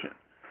situation.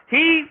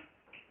 He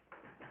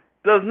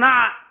does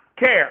not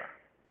care.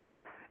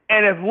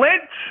 And if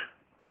Lynch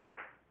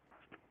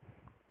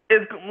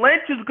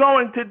is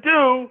going to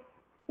do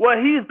what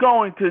he's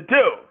going to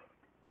do,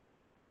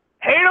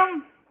 hate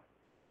him,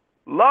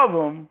 love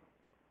him,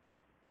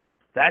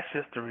 that's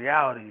just the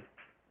reality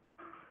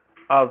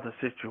of the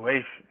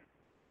situation.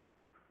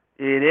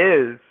 It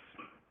is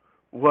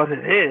what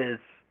it is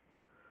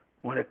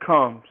when it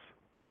comes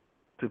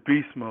to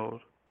beast mode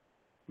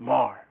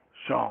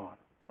Marshawn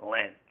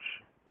Lynch.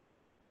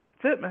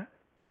 That's it, man.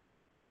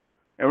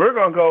 And we're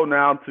going to go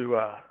now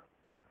to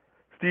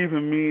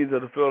Stephen Means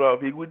of the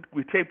Philadelphia Eagles.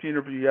 We taped the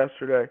interview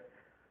yesterday,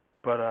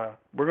 but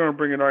we're going to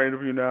bring in our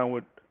interview now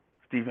with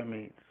Stephen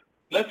Means.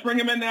 Let's bring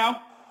him in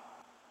now.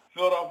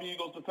 Philadelphia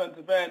Eagles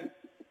defensive end,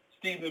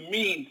 Stephen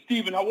Means.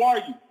 Stephen, how are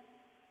you?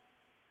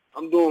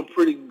 I'm doing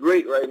pretty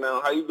great right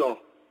now. How you doing?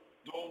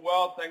 Doing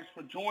well. Thanks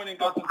for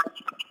joining us.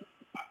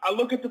 I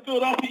look at the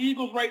Philadelphia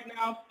Eagles right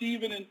now,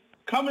 Stephen, and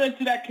coming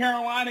into that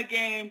Carolina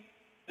game,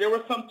 there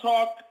was some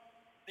talk.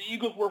 The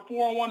Eagles were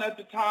 4-1 at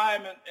the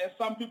time, and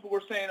some people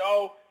were saying,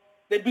 oh,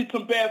 they beat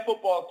some bad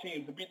football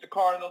teams. They beat the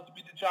Cardinals, they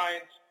beat the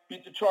Giants,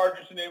 beat the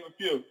Chargers, to name a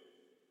few.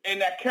 And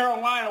that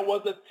Carolina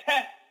was a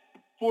test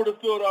for the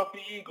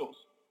Philadelphia Eagles.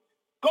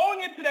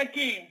 Going into that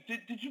game,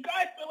 did you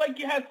guys feel like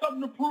you had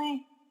something to prove?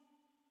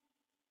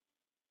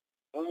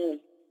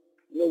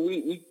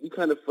 We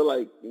kind of feel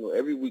like,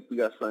 every week we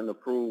got something to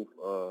prove.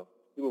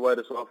 People write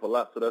us off a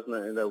lot, so that's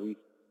nothing that we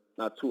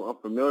not too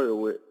unfamiliar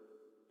with.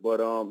 But,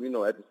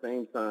 at the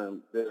same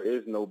time, there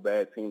is no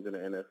bad teams in the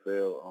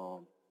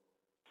NFL.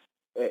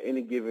 At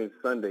any given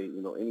Sunday,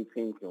 any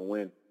team can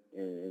win,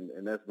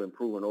 and that's been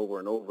proven over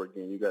and over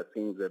again. You got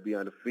teams that be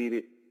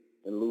undefeated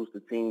and lose to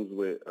teams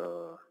with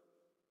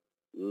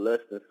less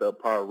than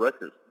subpar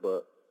records.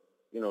 But,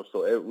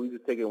 so we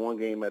just take it one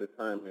game at a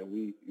time,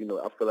 and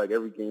I feel like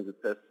every game's a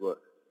test. But,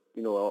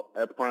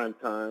 at prime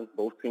time,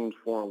 both teams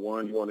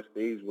 4-1. You're on the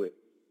stage with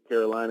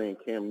Carolina and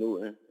Cam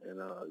Newton, and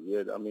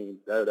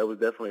that was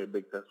definitely a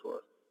big test for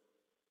us.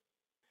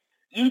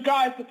 You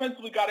guys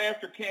defensively got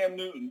after Cam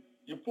Newton.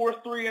 You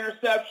forced 3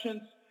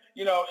 interceptions.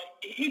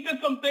 He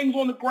did some things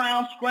on the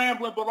ground,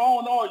 scrambling, but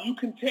all in all, you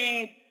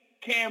contained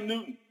Cam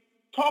Newton.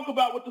 Talk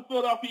about what the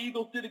Philadelphia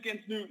Eagles did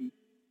against Newton.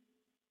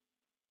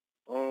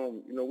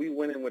 We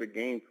went in with a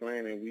game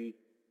plan, and we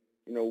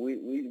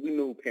knew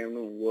who Cam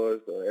Newton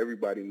was.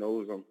 Everybody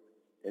knows him.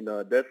 And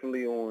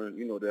definitely on,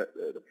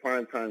 the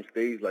primetime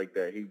stage like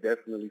that, he's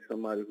definitely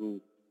somebody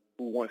who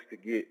wants to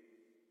get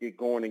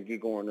going and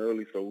get going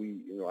early. So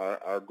we,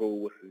 our goal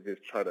was to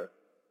just try to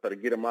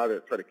get him out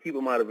of, try to keep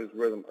him out of his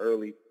rhythm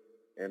early,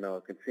 and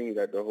continue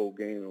that the whole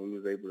game. And we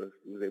was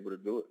able to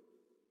do it.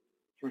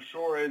 For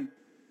sure. And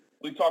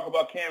we talk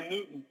about Cam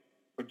Newton,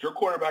 but your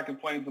quarterback is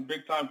playing some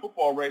big time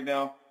football right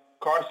now.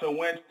 Carson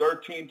Wentz,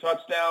 13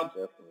 touchdowns,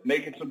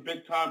 making some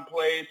big time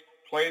plays,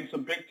 playing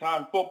some big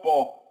time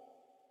football.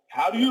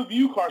 How do you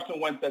view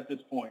Carson Wentz at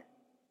this point?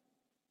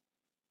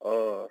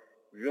 View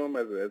him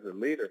as a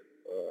leader,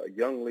 a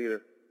young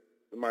leader,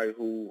 somebody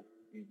who,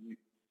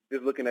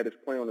 just looking at his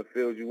play on the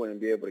field, you wouldn't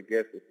be able to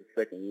guess it's his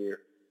second year.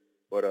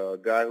 But a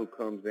guy who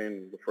comes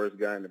in, the first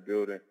guy in the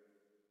building,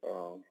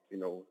 and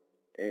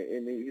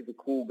he's a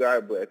cool guy,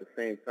 but at the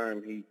same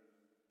time, he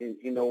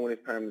knows when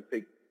it's time to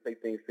take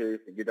things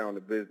serious and get down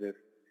to business.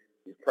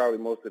 He's probably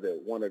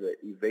one of the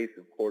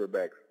evasive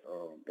quarterbacks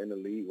in the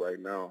league right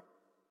now.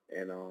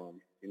 And,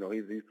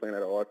 he's playing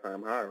at an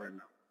all-time high right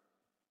now.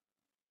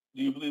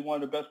 Do you believe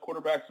one of the best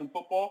quarterbacks in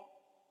football?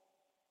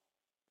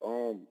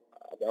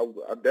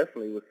 I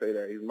definitely would say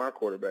that. He's my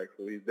quarterback,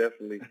 so he's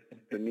definitely,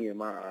 to me, in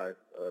my eyes,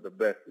 the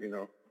best,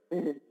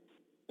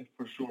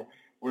 For sure.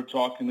 We're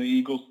talking the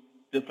Eagles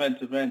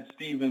defensive end,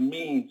 Stephen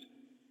Means.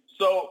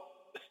 So,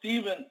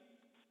 Stephen,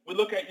 we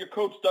look at your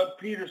coach, Doug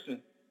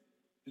Peterson.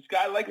 This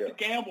guy likes to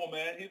gamble,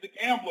 man. He's a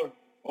gambler.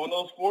 On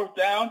those fourth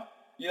down,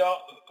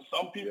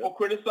 some people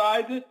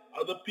criticize it,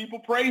 other people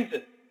praise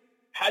it.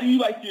 How do you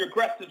like the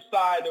aggressive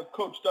side of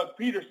Coach Doug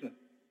Peterson?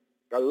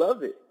 I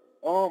love it.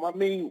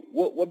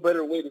 What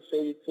better way to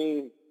show your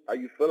team how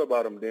you feel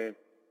about him than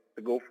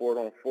to go for it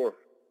on fourth?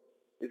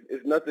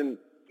 It's nothing.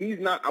 He's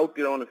not out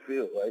there on the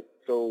field, right?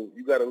 So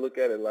you got to look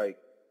at it like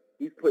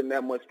he's putting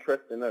that much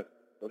trust in us.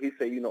 So he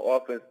said,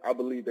 offense, I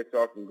believe that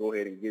y'all can go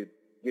ahead and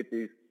get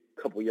these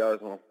couple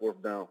yards on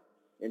fourth down.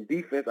 In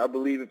defense, I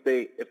believe if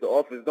the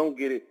offense don't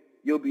get it,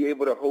 you'll be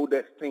able to hold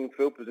that same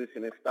field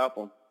position and stop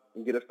them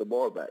and get us the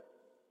ball back.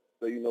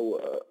 So,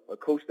 a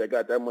coach that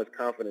got that much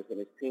confidence in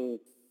his team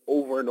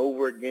over and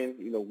over again,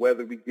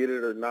 whether we get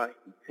it or not,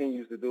 he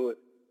continues to do it.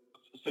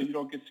 So you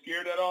don't get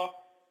scared at all?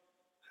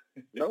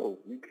 No,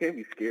 you can't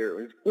be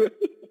scared.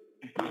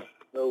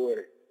 No way.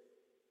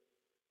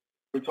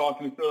 We're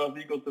talking to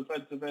Philadelphia Eagles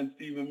defensive end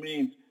Stephen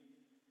Means.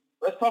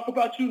 Let's talk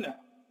about you now.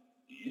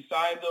 You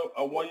signed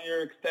a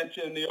one-year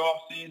extension in the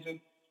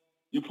offseason.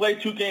 You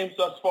played 2 games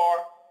thus far,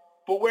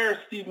 but where is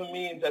Stephen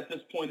Means at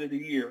this point of the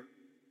year?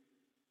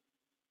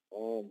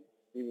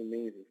 Stephen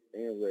Means is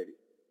staying ready,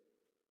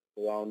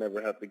 so I'll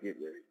never have to get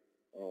ready.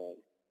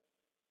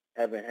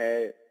 Haven't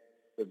had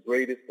the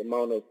greatest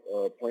amount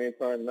of playing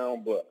time now,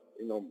 but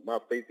my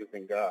faith is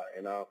in God,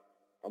 and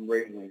I'm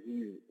ready when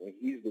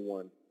he's the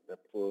one that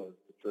pulls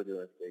the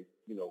trigger and say,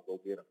 go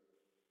get him.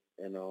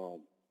 And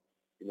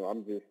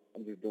I'm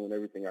just doing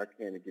everything I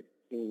can to get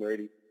the team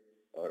ready,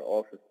 the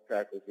offensive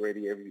tackles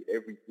ready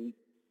every week.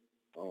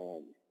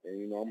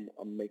 And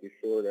I'm making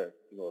sure that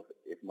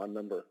if my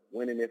number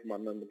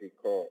gets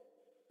called,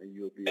 then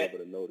you'll be able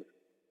to notice.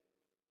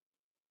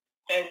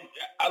 And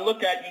I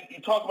look at you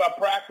talk about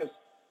practice.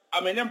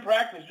 I mean, in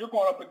practice, you're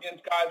going up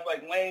against guys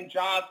like Lane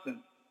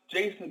Johnson,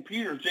 Jason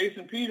Peters.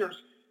 Jason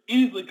Peters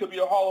easily could be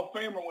a Hall of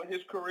Famer when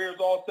his career is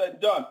all said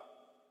and done.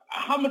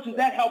 How much is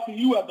that helping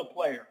you as a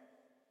player?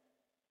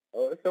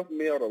 It's helping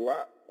me out a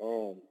lot.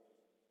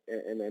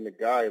 And a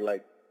guy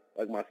like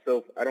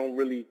myself, I don't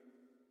really.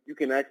 You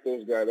can ask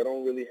those guys. I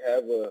don't really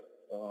have a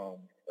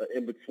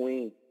in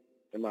between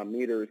in my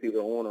meter. It's either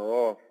on or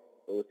off.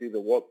 So it's either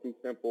walk-through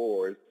tempo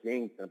or it's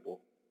game tempo.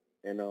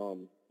 And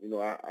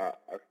I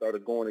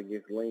started going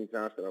against Lane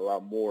Johnson a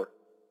lot more.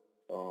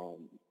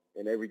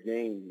 In every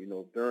game,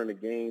 during the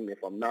game,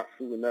 if I'm not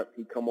suiting up,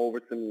 he come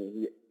over to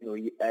me and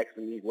he asks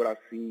me what I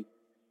see.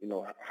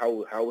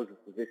 How is his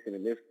position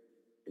in this,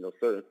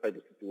 certain type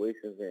of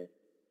situations,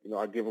 and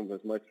I give him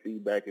as much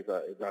feedback as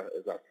I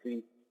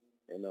see,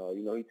 and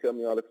he tell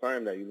me all the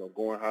time that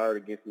going hard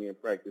against me in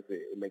practice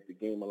it makes the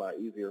game a lot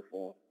easier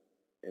for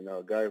him,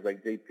 and guys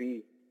like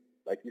JP,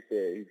 like you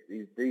said,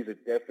 he's a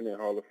definite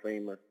Hall of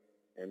Famer,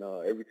 and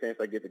every chance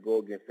I get to go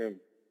against him,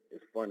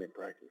 it's fun in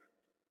practice.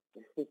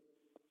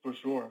 For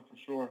sure.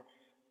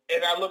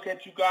 And I look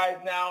at you guys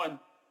now, and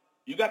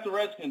you got the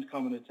Redskins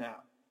coming to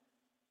town.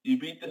 You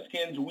beat the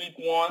Skins week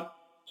 1,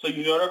 so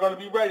they're going to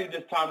be ready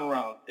this time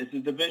around. It's a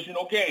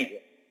divisional game.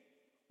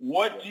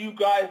 What do you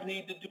guys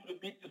need to do to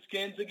beat the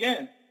Skins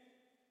again?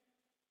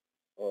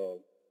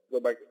 Go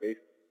back to basics.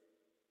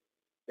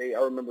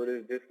 I remember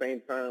this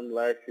same time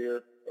last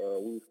year,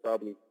 we was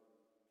probably, I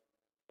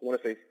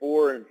want to say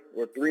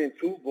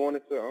 3-2 going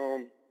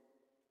into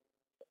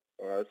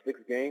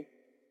sixth game,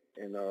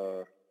 and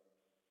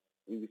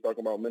we was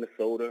talking about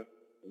Minnesota.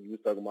 And you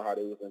was talking about how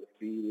they was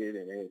undefeated,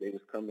 and they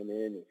was coming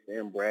in, and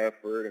Sam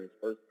Bradford, and his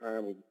first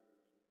time,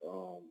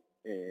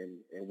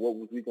 and what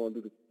was we going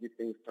to do to get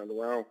things turned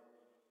around?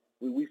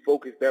 We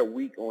focused that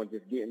week on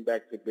just getting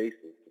back to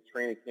basics, the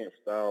training camp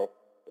style,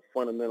 the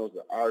fundamentals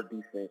of our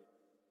defense,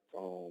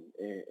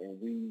 and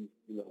we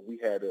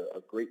had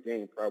a great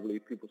game. Probably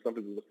some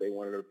people would say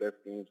one of their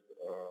best games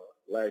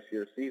last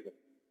year's season,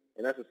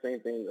 and that's the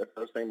same thing. That's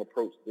our same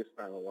approach this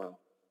time around.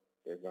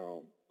 Is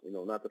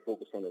not to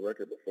focus on the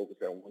record, but focus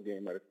at one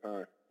game at a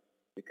time.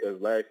 Because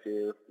last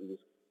year we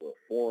was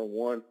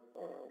 4-1,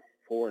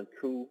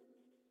 4-2,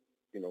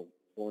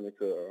 going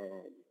into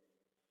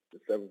the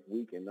 7th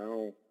week, and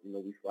now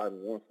we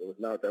 5-1. So it's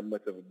not that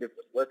much of a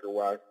difference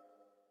record-wise.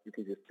 You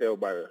can just tell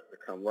by the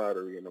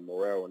camaraderie and the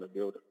morale in the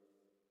building.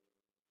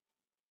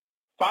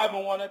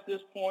 5-1 at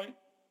this point,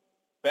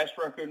 best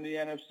record in the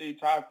NFC,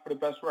 tied for the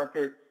best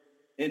record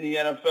in the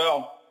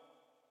NFL.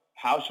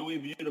 How should we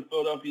view the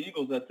Philadelphia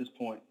Eagles at this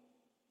point?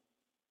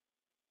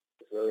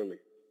 It's early.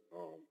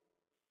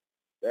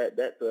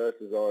 That to us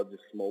is all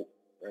just smoke.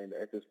 And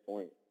at this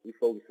point, we're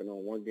focusing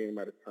on one game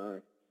at a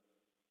time.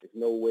 There's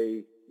no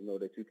way,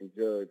 that you can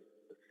judge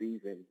a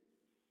season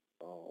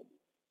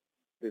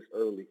this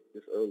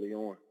early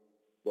on.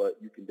 But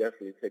you can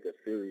definitely take it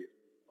serious.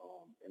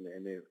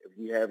 And if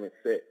we haven't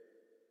set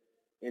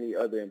any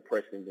other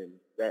impression, then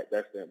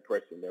that's the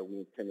impression that we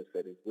intend to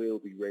set. Is we'll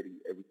be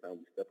ready every time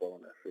we step out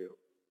on that field.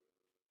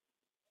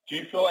 Do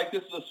you feel like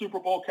this is a Super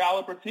Bowl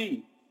caliber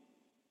team?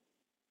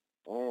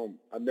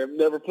 I've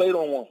never played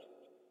on one,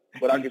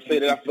 but I can say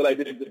that I feel like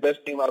this is the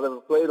best team I've ever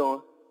played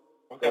on.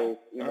 Okay.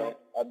 So,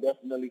 I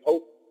definitely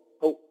hope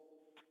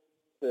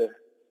to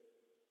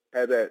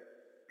have that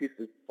piece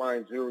of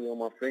fine jewelry on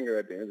my finger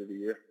at the end of the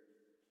year.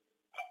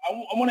 I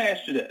want to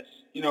ask you this.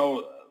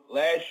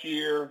 Last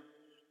year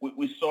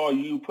we saw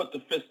you put the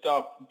fist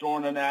up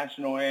during the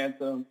national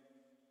anthem.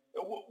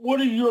 What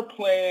are your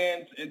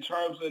plans in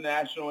terms of the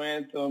national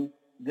anthem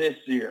this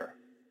year?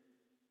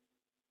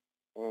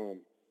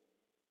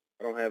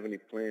 I don't have any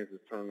plans to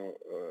turn on,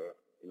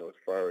 as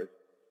far as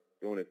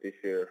doing it this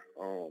year.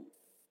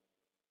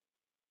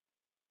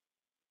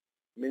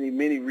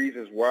 Many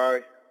reasons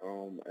why,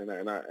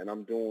 and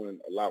I'm doing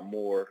a lot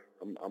more.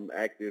 I'm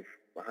active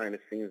behind the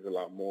scenes a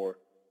lot more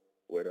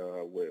with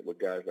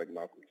guys like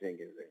Malcolm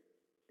Jenkins,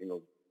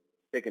 and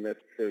taking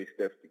necessary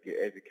steps to get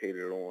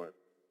educated on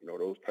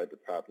those type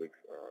of topics,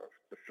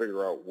 to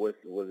figure out what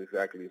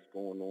exactly is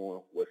going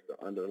on, what's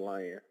the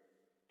underlying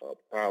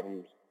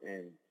problems,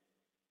 and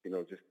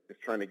just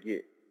trying to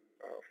get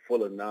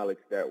fuller knowledge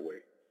that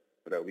way,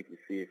 so that we can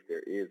see if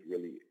there is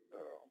really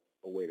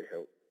a way to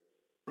help.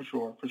 For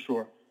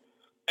sure.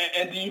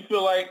 And do you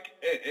feel like,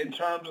 in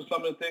terms of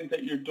some of the things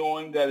that you're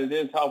doing, that it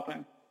is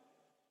helping?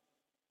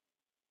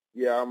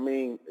 Yeah, I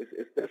mean,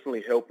 it's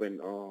definitely helping.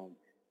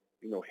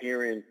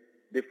 Hearing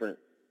different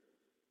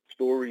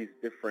stories,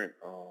 different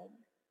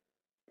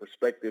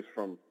perspectives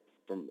from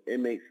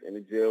inmates in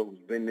the jail who's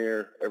been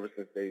there ever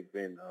since they've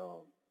been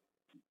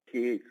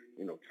kids,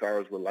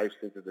 charged with life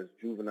sentences as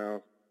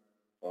juveniles.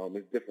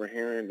 It's different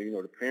hearing,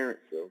 the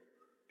parents of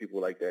people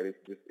like that.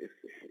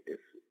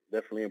 It's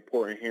definitely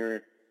important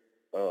hearing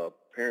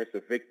parents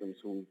of victims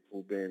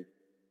who've been,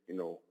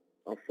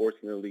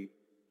 unfortunately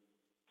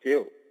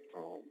killed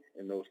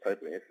in those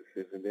type of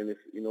instances. And then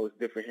it's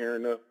different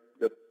hearing the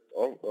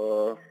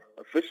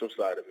official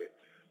side of it,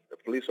 the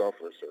police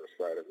officer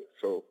side of it.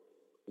 So,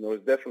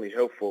 it's definitely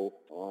helpful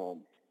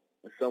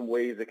in some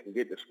ways it can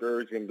get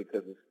discouraging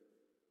because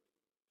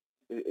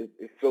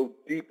it's so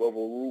deep of a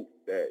root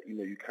that,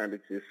 you kind of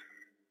just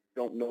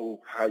don't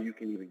know how you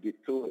can even get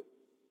to it.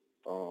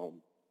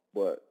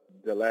 But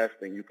the last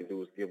thing you can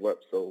do is give up.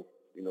 So,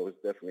 it's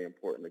definitely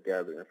important to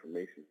gather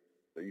information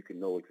so you can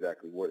know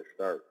exactly where to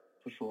start.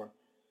 For sure.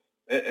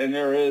 And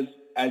there is,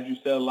 as you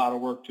said, a lot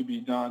of work to be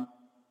done.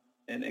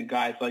 And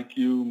guys like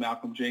you,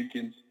 Malcolm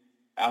Jenkins,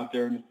 out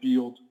there in the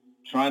field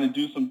trying to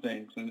do some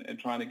things and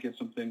trying to get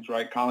some things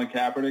right. Colin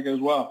Kaepernick as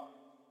well,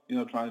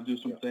 trying to do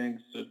some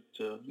things to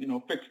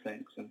fix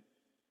things.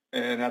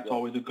 And that's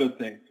always a good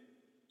thing.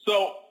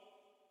 So,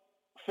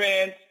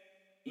 fans,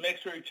 make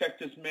sure you check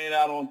this man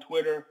out on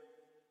Twitter,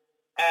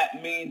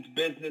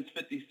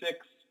 @MeansBusiness56.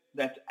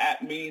 That's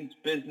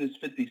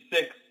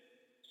 @MeansBusiness56.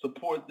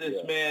 Support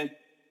this man,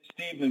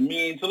 Stephen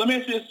Means. So let me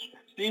ask you this,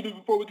 Stephen,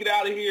 before we get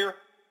out of here.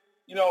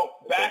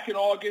 Back in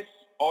August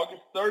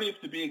 30th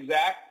to be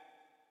exact,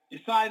 you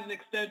signed an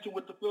extension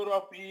with the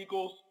Philadelphia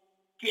Eagles,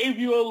 gave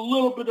you a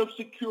little bit of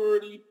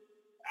security.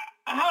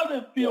 How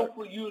did it feel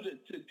for you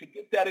to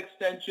get that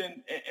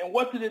extension, and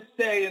what did it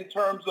say in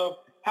terms of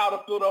how the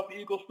Philadelphia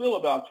Eagles feel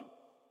about you?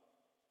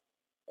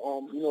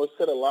 It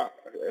said a lot.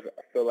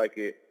 I feel like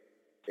it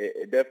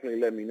definitely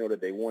let me know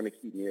that they want to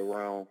keep me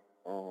around,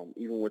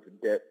 even with the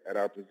depth at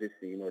our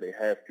position. They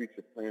have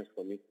future plans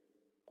for me,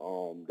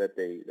 that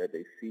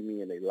they see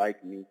me and they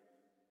like me,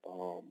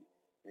 and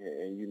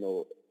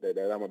that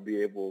I'm gonna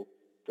be able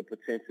to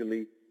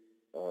potentially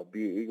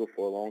be an Eagle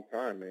for a long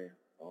time, man.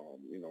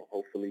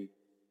 Hopefully,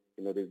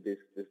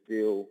 this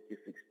deal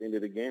gets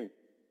extended again,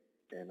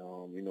 and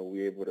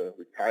we're able to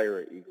retire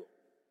an Eagle.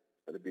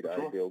 That'd be the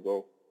ideal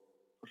goal.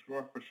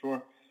 For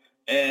sure.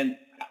 And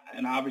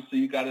obviously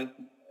you got to,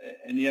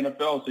 in the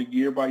NFL, it's a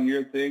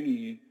year-by-year thing.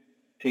 You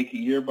take it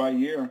year by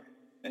year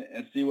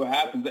and see what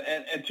happens.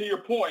 And to your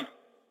point,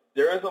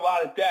 there is a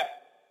lot of depth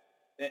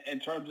in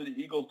terms of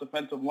the Eagles'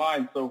 defensive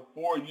line. So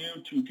for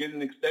you to get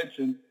an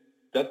extension,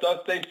 that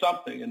does say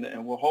something.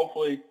 And well,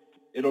 hopefully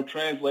it'll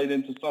translate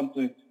into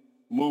something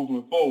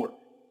moving forward.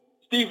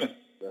 Stephen,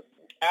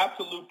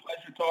 absolute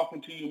pleasure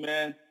talking to you,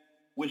 man.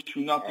 Wish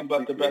you nothing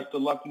but the best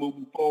of luck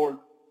moving forward.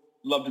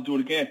 Love to do it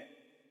again.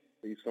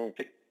 See you soon.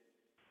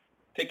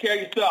 Take care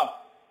of yourself.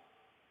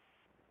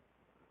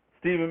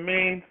 Stephen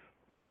Means,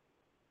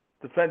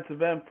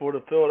 defensive end for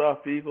the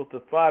Philadelphia Eagles, the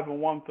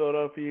 5-1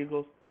 Philadelphia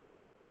Eagles.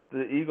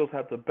 The Eagles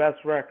have the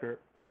best record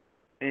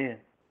in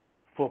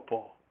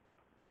football.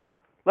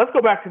 Let's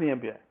go back to the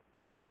NBA.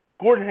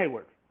 Gordon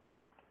Hayward.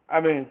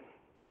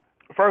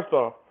 First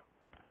off,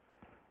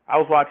 I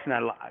was watching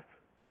that live.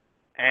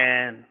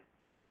 And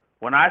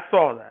when I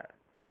saw that,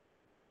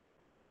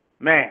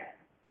 man,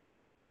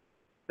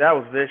 that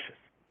was vicious.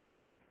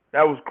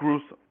 That was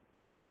gruesome.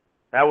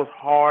 That was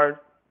hard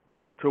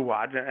to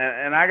watch.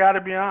 And I got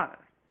to be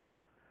honest.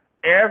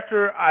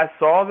 After I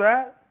saw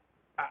that,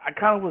 I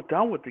kind of was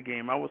done with the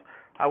game. I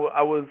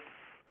wasn't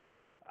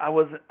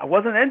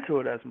into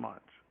it as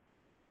much.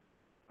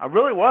 I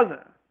really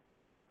wasn't.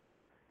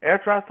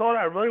 After I saw that,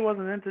 I really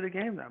wasn't into the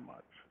game that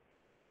much.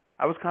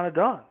 I was kind of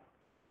done.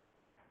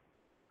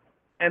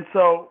 And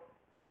so,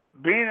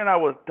 being that I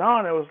was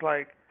done, it was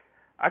like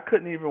I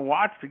couldn't even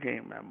watch the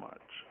game that much.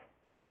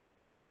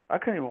 I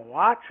couldn't even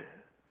watch it.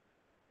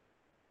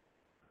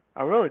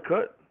 I really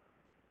couldn't.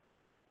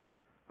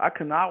 I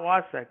could not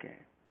watch that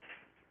game.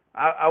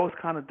 I was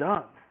kind of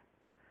done.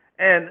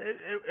 And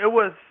it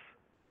was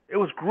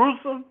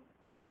gruesome.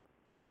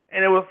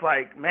 And it was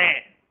like,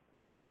 man,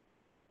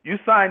 you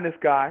signed this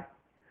guy,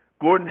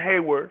 Gordon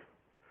Hayward,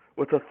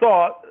 with the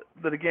thought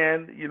that,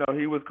 again,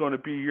 he was going to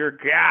be your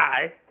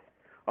guy,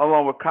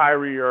 along with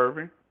Kyrie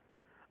Irving,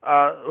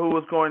 who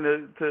was going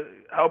to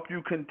help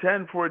you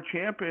contend for a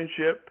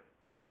championship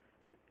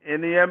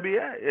in the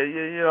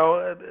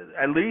NBA.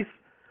 At least,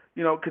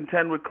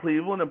 contend with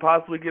Cleveland and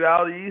possibly get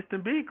out of the East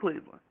and beat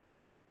Cleveland.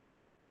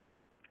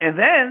 And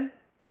then,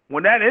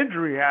 when that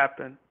injury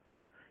happened,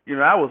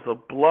 that was a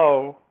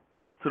blow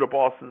to the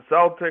Boston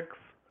Celtics.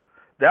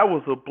 That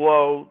was a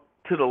blow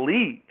to the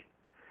league.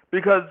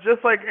 Because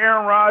just like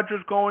Aaron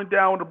Rodgers going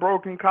down with a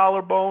broken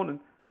collarbone and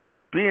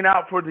being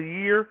out for the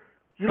year,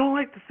 you don't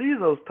like to see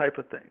those type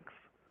of things.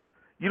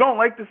 You don't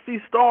like to see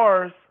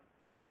stars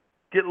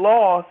get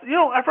lost.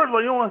 First of all,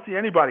 you don't want to see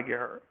anybody get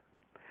hurt.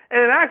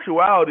 And in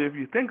actuality, if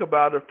you think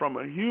about it from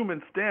a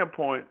human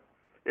standpoint,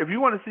 if you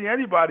want to see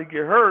anybody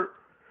get hurt,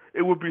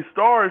 it would be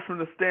stars from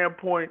the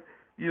standpoint,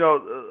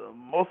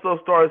 most of those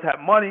stars have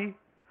money.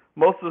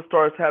 Most of the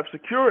stars have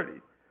security.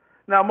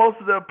 Now, most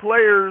of the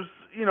players,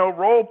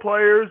 role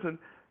players and,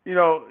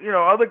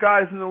 other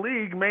guys in the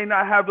league may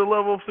not have the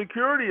level of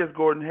security as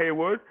Gordon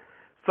Hayward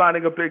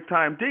signing a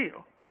big-time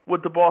deal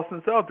with the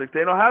Boston Celtics.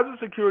 They don't have the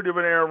security of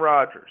an Aaron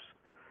Rodgers.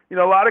 A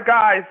lot of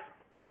guys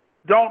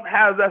don't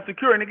have that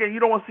security. And, again, you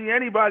don't want to see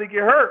anybody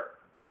get hurt.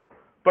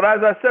 But as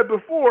I said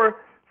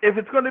before, if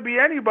it's going to be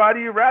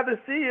anybody, you'd rather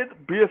see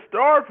it be a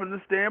star from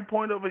the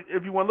standpoint of,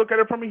 if you want to look at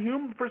it from a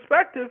human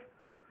perspective,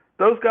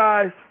 those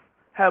guys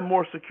have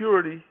more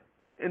security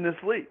in this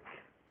league.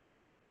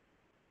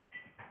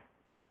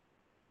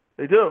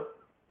 They do.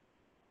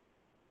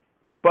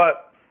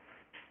 But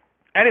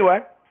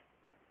anyway,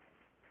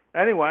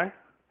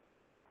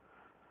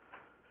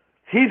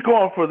 he's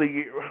gone for the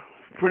year,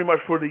 pretty much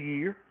for the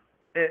year,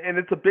 and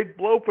it's a big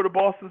blow for the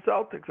Boston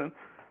Celtics, and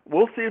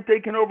we'll see if they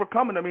can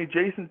overcome it. I mean,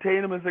 Jason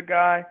Tatum is a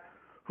guy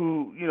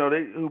who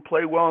who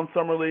played well in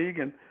summer league,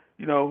 and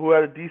who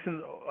had a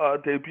decent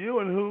debut,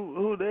 and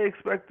who they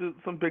expected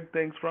some big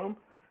things from.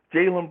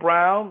 Jaylen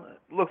Brown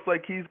looks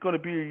like he's going to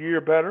be a year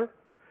better.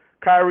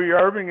 Kyrie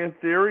Irving, in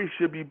theory,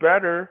 should be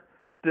better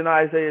than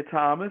Isaiah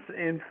Thomas,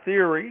 in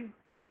theory.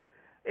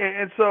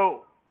 And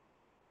so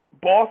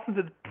Boston's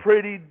a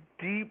pretty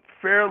deep,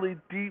 fairly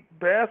deep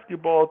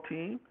basketball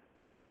team,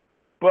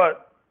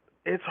 but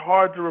it's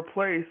hard to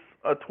replace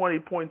a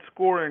 20-point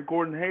scorer in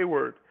Gordon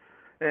Hayward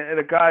and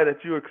a guy that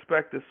you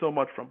expected so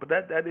much from. But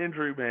that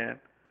injury, man,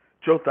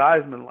 Joe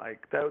Theismann,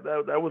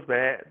 that was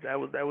bad. That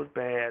was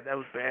bad. That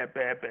was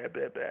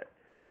bad.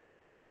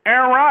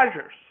 Aaron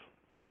Rodgers,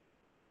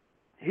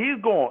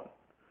 he's gone.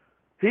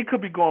 He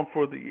could be gone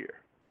for the year.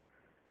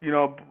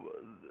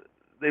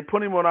 They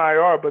put him on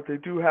IR, but they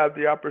do have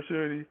the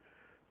opportunity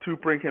to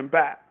bring him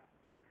back.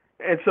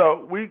 And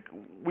so we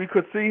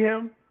could see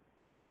him.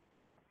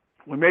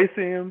 We may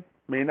see him,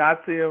 may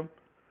not see him.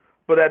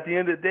 But at the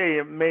end of the day,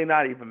 it may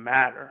not even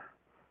matter.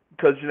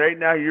 Because right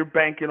now you're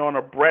banking on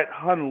a Brett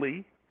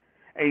Hundley,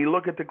 and you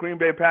look at the Green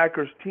Bay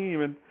Packers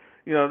team, and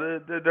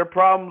their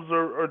problems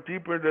are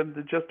deeper than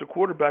just the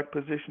quarterback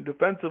position.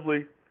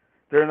 Defensively,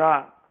 they're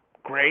not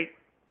great.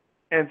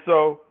 And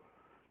so,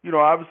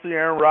 obviously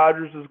Aaron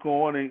Rodgers is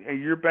going,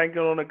 and you're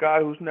banking on a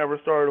guy who's never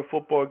started a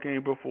football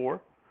game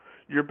before.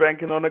 You're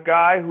banking on a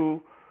guy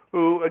who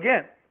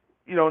again,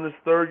 in his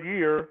third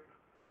year,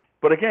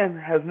 but again,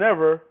 has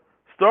never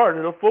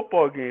started a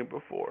football game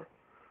before.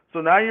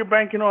 So now you're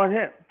banking on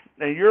him,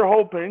 and you're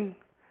hoping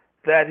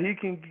that he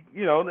can,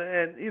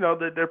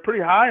 that they're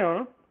pretty high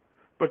on him,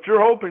 but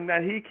you're hoping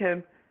that he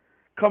can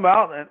come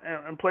out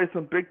and play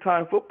some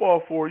big-time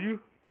football for you,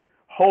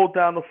 hold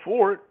down the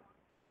fort,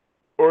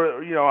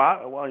 or, you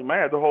might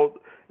have to hold.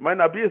 It might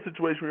not be a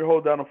situation where you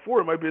hold down the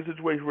fort. It might be a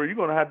situation where you're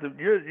going to have to.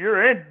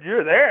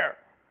 You're there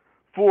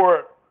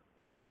for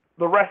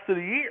the rest of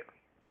the year.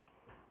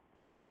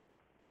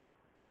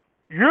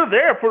 You're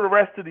there for the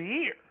rest of the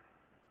year.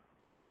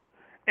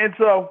 And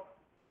so,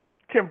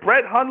 can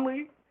Brett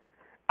Hundley,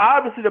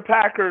 obviously the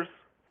Packers,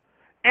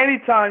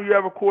 anytime you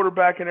have a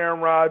quarterback in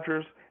Aaron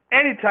Rodgers,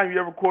 anytime you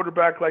have a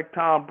quarterback like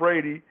Tom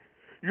Brady,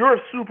 you're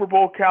a Super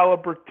Bowl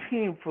caliber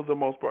team for the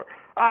most part.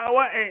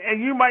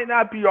 And you might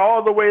not be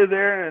all the way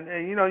there,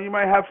 and you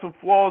might have some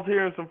flaws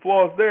here and some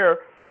flaws there,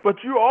 but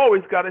you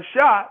always got a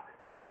shot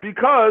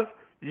because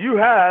you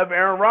have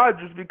Aaron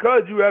Rodgers,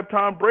 because you have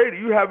Tom Brady.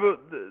 You have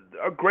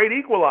a great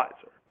equalizer.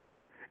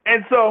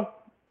 And so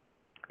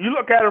you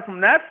look at it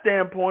from that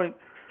standpoint,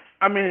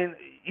 I mean,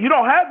 you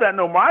don't have that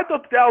no more. I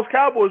thought the Dallas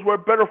Cowboys were a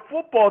better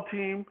football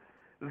team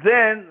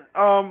than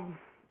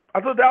I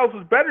thought Dallas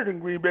was better than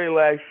Green Bay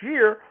last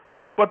year,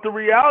 but the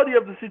reality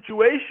of the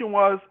situation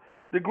was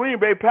the Green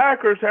Bay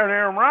Packers had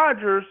Aaron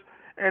Rodgers,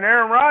 and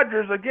Aaron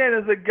Rodgers, again,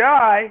 is a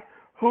guy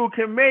who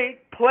can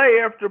make play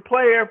after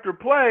play after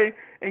play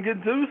and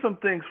can do some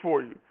things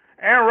for you.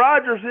 Aaron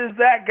Rodgers is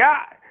that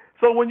guy.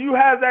 So when you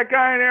have that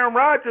guy in Aaron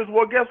Rodgers,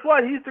 well, guess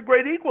what? He's the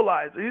great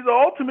equalizer. He's the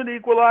ultimate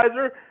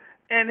equalizer,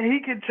 and he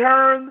can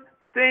turn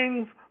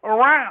things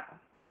around.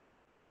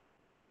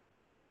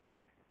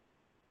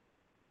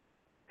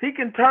 He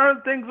can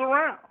turn things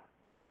around.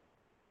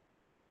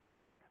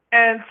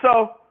 And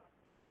so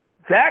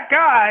that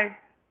guy,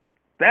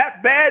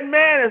 that bad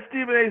man, as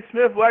Stephen A.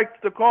 Smith likes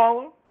to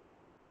call him,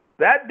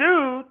 that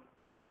dude,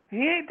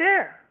 he ain't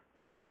there.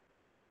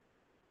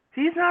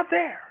 He's not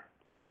there.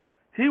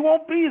 He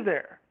won't be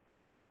there.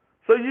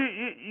 So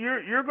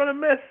you're going to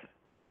miss.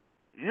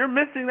 You're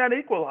missing that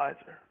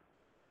equalizer.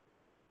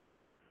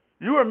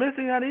 You are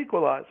missing that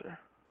equalizer.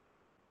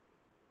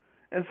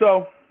 And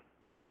so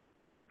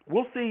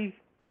we'll see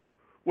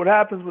what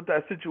happens with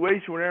that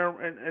situation with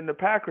Aaron and the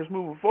Packers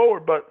moving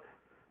forward. But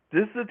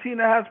this is a team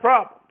that has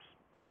problems.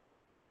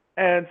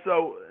 And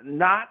so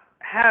not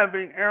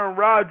having Aaron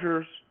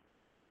Rodgers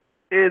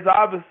is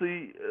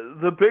obviously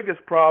the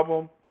biggest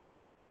problem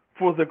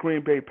for the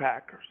Green Bay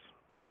Packers.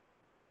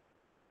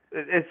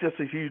 It's just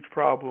a huge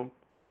problem,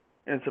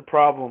 and it's a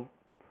problem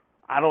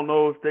I don't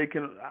know if they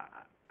can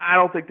 – I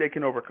don't think they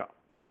can overcome.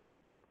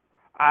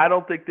 I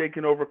don't think they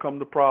can overcome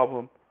the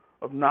problem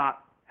of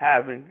not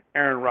having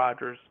Aaron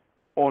Rodgers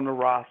on the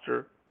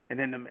roster and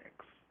in the mix.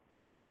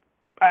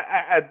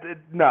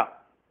 No.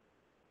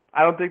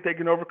 I don't think they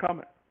can overcome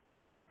it.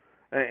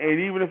 And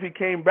even if he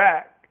came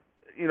back,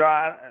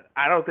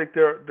 I don't think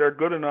they're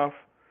good enough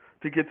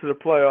to get to the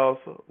playoffs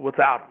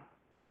without him.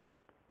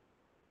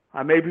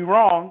 I may be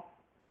wrong,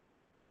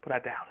 but I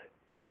doubt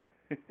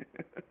it.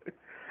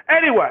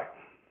 Anyway,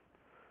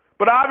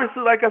 but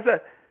obviously, like I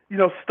said,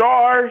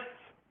 stars,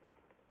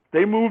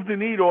 they move the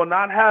needle.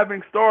 Not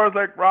having stars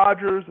like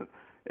Rodgers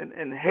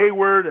and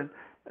Hayward, and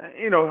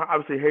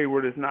obviously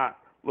Hayward is not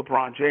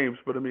LeBron James,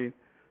 but I mean,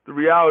 the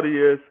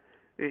reality is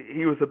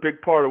he was a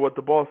big part of what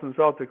the Boston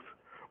Celtics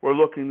were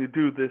looking to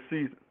do this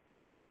season.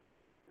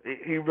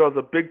 He was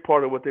a big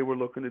part of what they were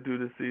looking to do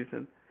this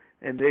season,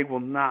 and they will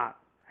not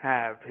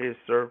have his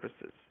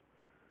services.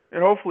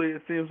 And hopefully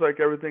it seems like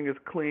everything is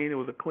clean. It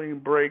was a clean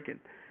break, and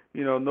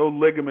no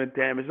ligament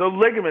damage. Those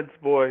ligaments,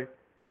 boy,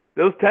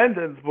 those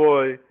tendons,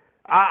 boy.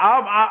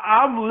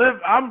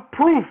 I'm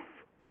proof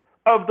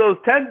of those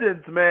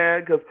tendons,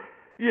 man, because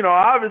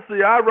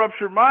obviously I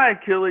ruptured my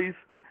Achilles,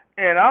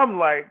 and I'm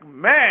like,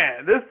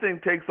 man, this thing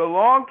takes a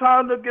long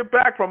time to get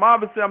back from.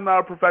 Obviously, I'm not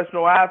a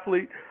professional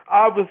athlete.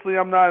 Obviously,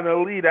 I'm not an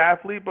elite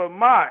athlete, but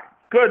my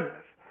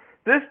goodness,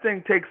 this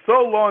thing takes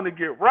so long to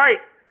get right.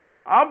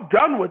 I'm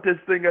done with this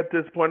thing at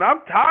this point.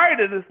 I'm tired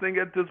of this thing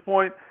at this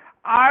point.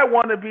 I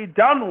want to be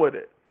done with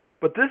it.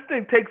 But this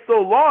thing takes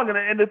so long,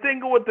 and the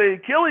thing with the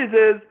Achilles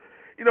is,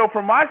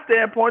 from my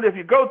standpoint, if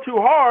you go too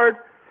hard,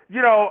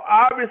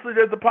 obviously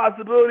there's a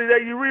possibility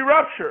that you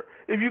re-rupture.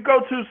 If you go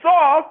too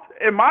soft,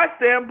 in my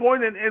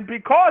standpoint, and be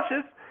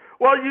cautious,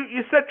 well,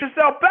 you set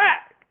yourself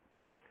back.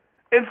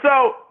 And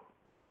so,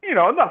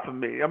 enough of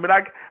me. I mean,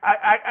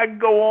 I can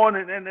go on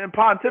and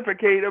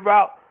pontificate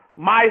about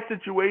my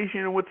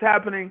situation and what's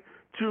happening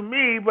to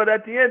me, but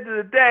at the end of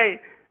the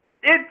day,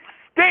 it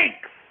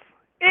stinks.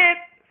 It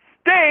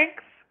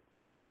stinks.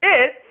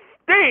 It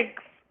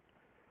stinks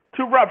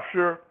to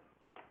rupture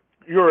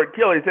your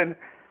Achilles. And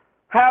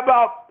how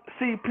about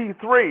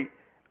CP3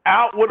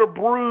 out with a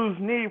bruised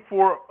knee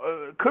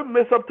could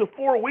miss up to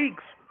 4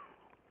 weeks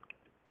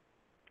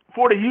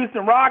for the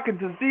Houston Rockets.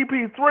 And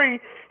CP3,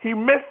 he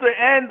missed the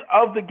end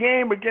of the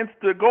game against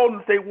the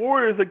Golden State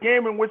Warriors, a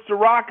game in which the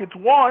Rockets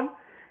won,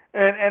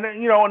 and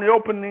on the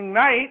opening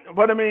night.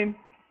 But I mean,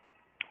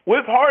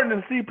 with Harden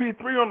and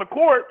CP3 on the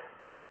court,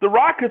 the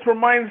Rockets were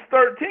minus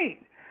 13.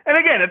 And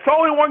again, it's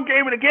only one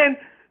game, and again,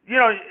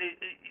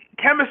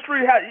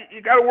 chemistry,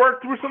 you got to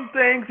work through some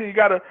things, and you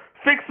got to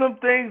fix some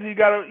things, and you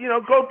got to,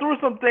 go through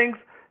some things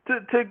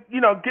to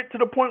get to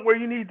the point where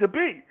you need to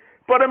be.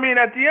 But I mean,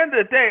 at the end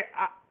of the day,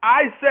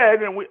 I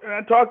said, and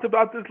I talked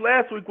about this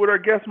last week with our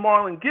guest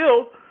Marlon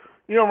Gill,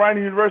 Ryan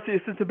University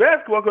assistant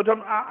basketball coach.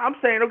 I'm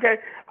saying, okay,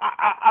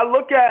 I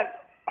look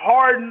at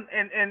Harden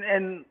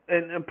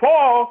and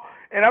Paul,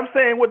 and I'm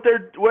saying what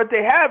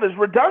they have is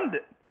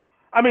redundant.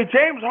 I mean,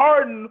 James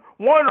Harden,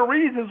 one of the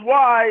reasons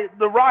why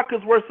the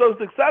Rockets were so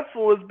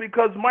successful is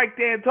because Mike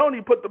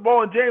D'Antoni put the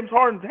ball in James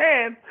Harden's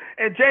hands,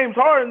 and James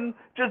Harden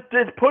just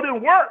put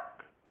in work.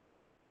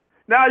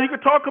 Now, you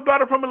could talk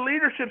about it from a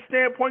leadership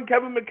standpoint.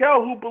 Kevin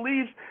McHale, who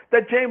believes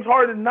that James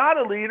Harden is not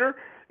a leader,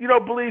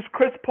 believes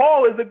Chris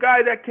Paul is a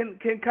guy that can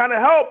kind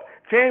of help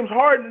James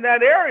Harden in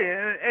that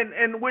area,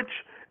 and which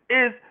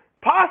is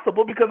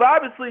possible because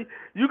obviously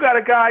you got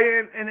a guy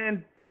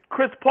in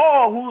Chris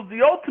Paul who's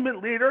the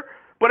ultimate leader.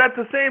 But at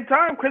the same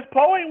time, Chris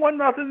Paul ain't won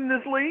nothing in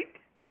this league.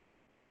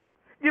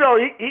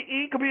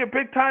 He could be a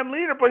big-time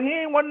leader, but he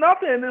ain't won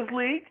nothing in this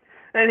league,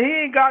 and he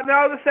ain't gotten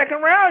out of the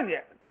second round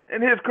yet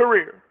in his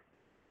career.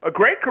 A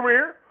great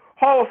career,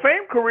 Hall of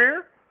Fame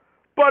career,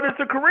 but it's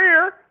a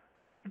career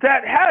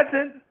that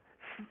hasn't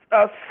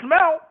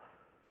smelled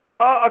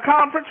a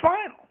conference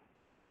final.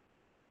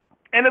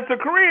 And it's a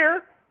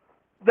career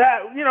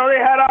that, they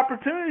had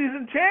opportunities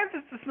and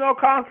chances to smell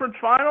conference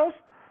finals,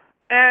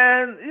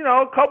 and,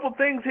 a couple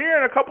things here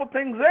and a couple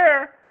things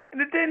there, and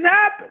it didn't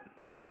happen.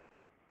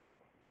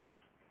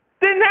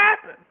 Didn't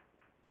happen.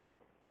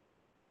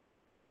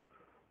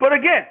 But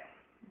again,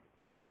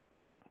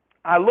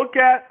 I look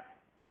at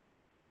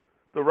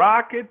the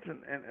Rockets,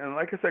 and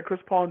like I said,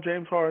 Chris Paul and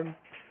James Harden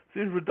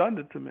seems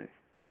redundant to me.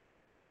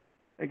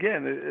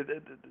 Again,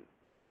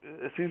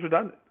 it seems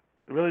redundant.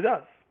 It really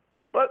does.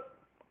 But,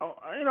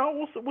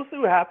 we'll see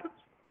what happens.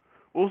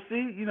 We'll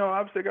see.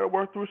 Obviously, they got to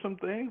work through some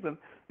things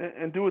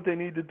and do what they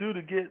need to do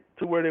to get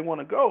to where they want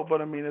to go.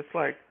 But I mean, it's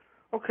like,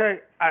 okay,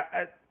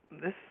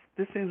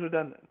 this seems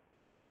redundant.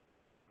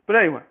 But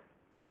anyway,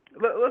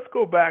 let's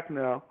go back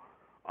now.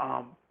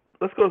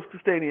 Let's go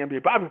stay in the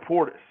NBA. Bobby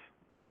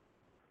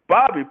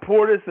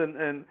Portis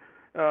and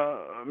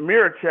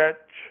Mirotic,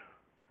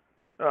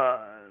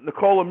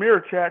 Nikola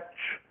Mirotic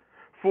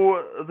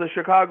for the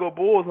Chicago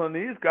Bulls. And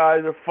these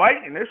guys are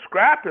fighting. They're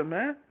scrapping,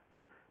 man.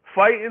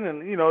 Fighting,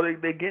 and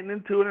they getting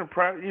into it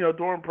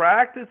during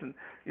practice, and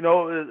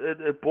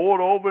it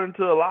boiled over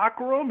into the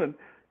locker room, and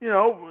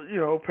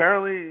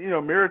apparently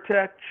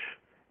Mirotic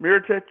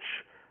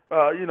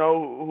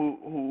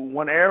who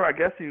won air, I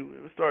guess he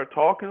started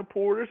talking to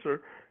Portis,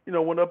 or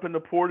went up into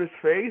Portis'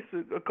 face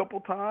a couple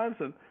times,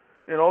 and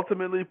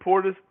ultimately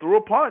Portis threw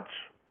a punch,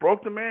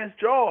 broke the man's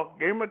jaw,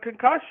 gave him a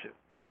concussion.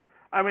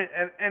 I mean,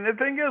 and the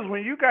thing is,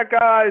 when you got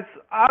guys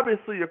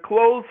obviously a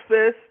closed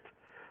fist.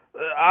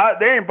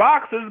 They ain't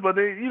boxers, but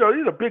these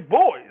are big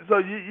boys. So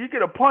you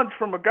get a punch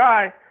from a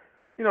guy,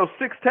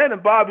 6'10",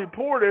 and Bobby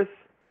Portis,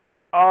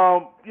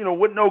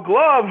 with no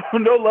glove,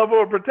 no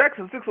level of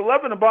protection,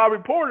 6'11", and Bobby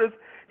Portis,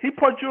 he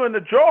punch you in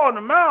the jaw and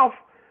the mouth,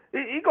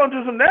 he gonna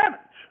do some damage.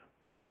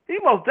 He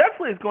most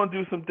definitely is gonna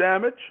do some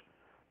damage,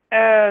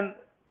 and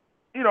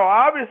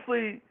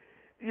obviously,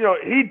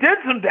 he did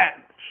some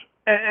damage,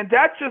 and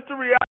that's just the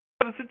reality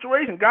of the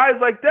situation. Guys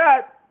like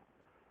that,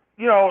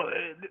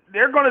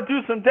 they're gonna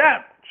do some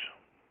damage.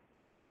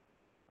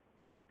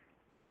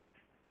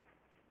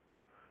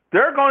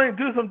 they're going to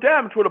do some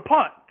damage with a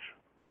punch.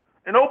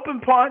 An open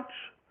punch,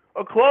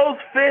 a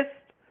closed fist,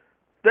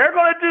 they're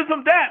going to do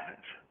some damage.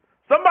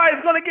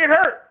 Somebody's going to get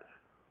hurt.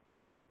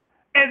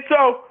 And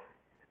so,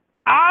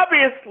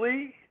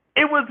 obviously,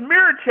 it was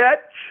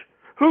Mirotic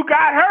who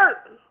got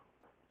hurt.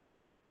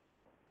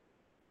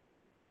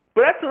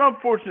 But that's an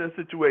unfortunate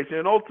situation.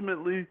 And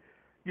ultimately,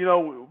 you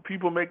know,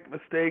 people make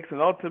mistakes, and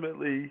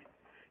ultimately,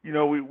 you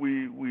know,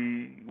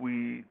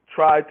 we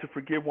try to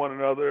forgive one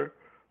another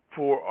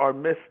for our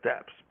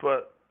missteps.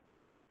 But,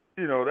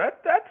 you know,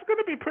 that's going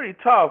to be pretty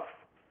tough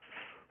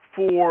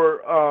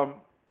for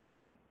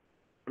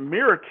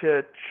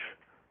Mirotic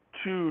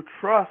to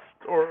trust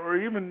or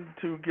even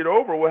to get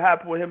over what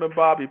happened with him and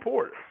Bobby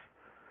Portis.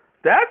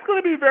 That's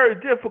going to be very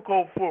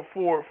difficult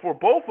for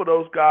both of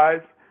those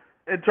guys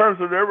in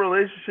terms of their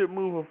relationship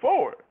moving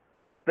forward.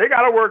 They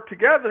got to work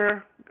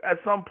together at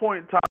some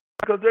point in time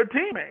because they're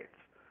teammates.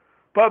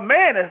 But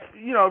man, if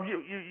you know,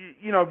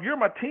 if you're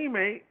my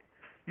teammate,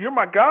 you're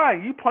my guy,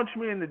 you punch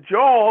me in the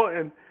jaw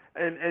and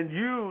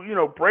you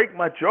know, break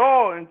my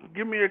jaw and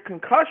give me a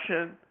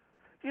concussion,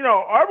 you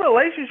know, our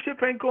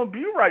relationship ain't going to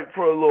be right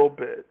for a little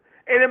bit.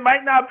 And it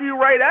might not be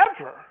right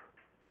ever.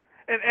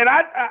 And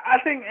I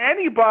think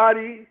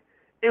anybody,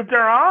 if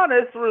they're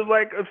honest, or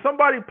like if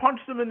somebody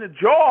punched them in the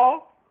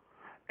jaw,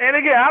 and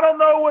again, I don't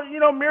know what, you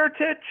know,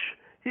 Mirotic,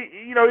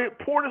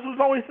 Portis was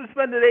only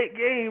suspended 8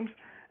 games,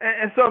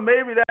 and so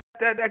maybe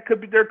that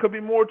could be, there could be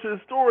more to the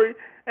story,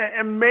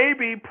 and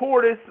maybe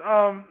Portis,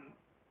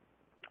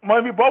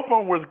 maybe both of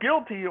them was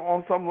guilty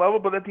on some level,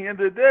 but at the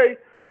end of the day,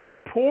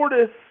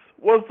 Portis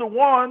was the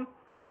one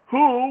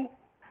who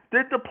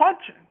did the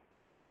punching.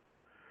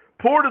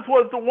 Portis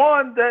was the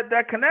one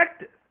that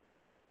connected.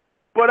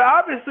 But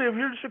obviously, if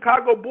you're the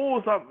Chicago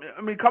Bulls, I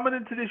mean, coming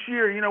into this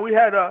year, you know, we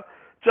had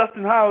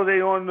Justin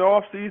Holiday on the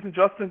offseason.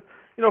 Justin,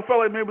 you know, felt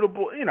like maybe the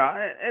Bulls, you know,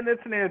 and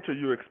it's an answer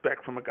you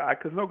expect from a guy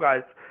because no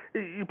guys,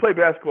 you play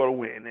basketball to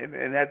win.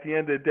 And at the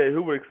end of the day,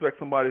 who would expect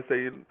somebody to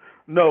say,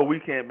 no, we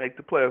can't make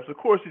the playoffs? Of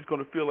course he's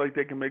going to feel like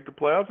they can make the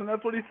playoffs, and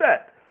that's what he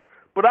said.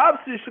 But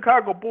obviously,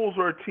 Chicago Bulls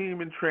are a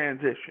team in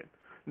transition.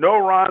 No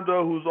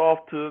Rondo, who's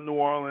off to New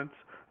Orleans.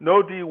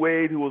 No D.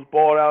 Wade, who was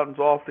balled out and is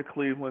off to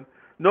Cleveland.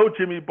 No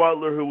Jimmy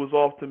Butler, who was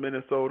off to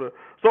Minnesota.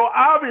 So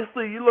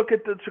obviously, you look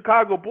at the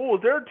Chicago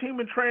Bulls, they're a team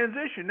in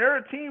transition. They're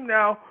a team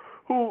now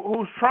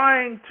who's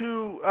trying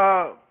to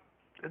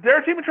they're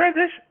a team in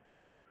transition.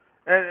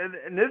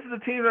 And this is a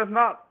team that's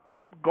not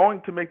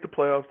going to make the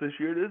playoffs this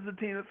year. This is a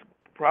team that's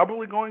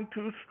probably going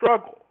to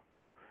struggle,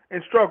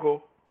 and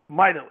struggle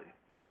mightily.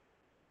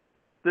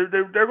 They're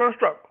going to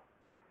struggle.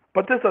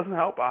 But this doesn't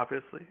help,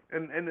 obviously.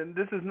 And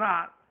this is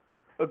not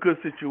a good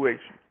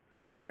situation.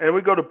 And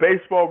we go to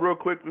baseball real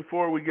quick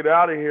before we get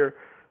out of here.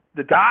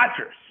 The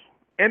Dodgers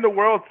in the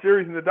World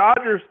Series, and the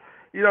Dodgers,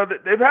 you know,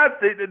 they've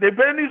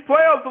been in these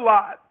playoffs a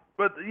lot,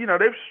 but you know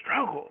they've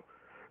struggled.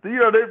 You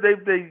know they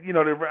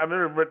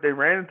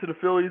ran into the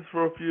Phillies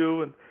for a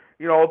few, and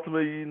you know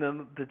ultimately you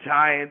know the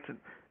Giants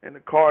and the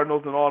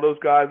Cardinals and all those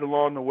guys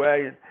along the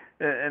way,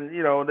 and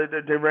you know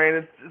they ran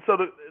into, so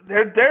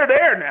they're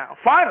there now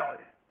finally.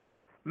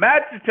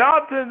 Magic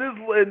Johnson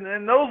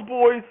and those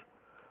boys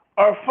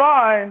are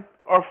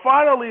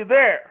finally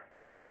there.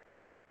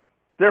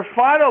 They're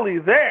finally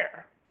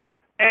there.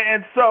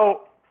 And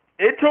so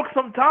it took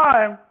some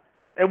time,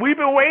 and we've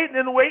been waiting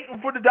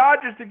for the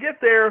Dodgers to get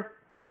there,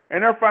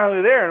 and they're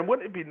finally there. And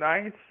wouldn't it be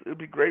nice? It would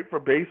be great for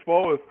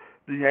baseball if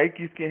the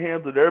Yankees can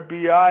handle their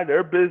BI,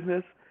 their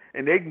business,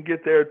 and they can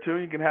get there too.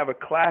 You can have a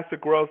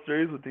classic World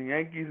Series with the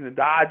Yankees and the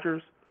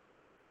Dodgers.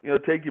 You know,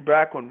 take you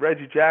back when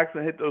Reggie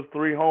Jackson hit those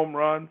 3 home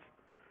runs.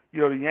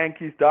 You know, the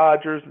Yankees,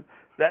 Dodgers.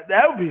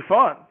 That would be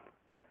fun.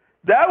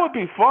 That would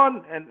be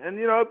fun, and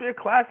you know, it'd be a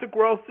classic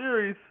World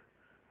Series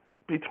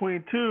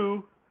between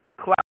 2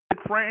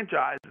 classic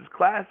franchises,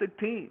 classic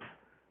teams.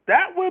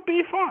 That would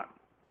be fun.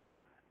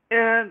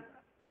 And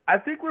I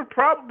think we're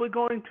probably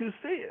going to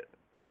see it.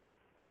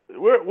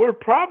 We're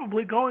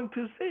probably going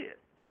to see it.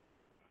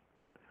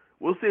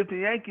 We'll see if the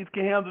Yankees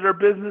can handle their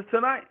business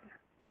tonight.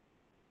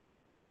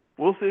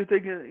 We'll see if they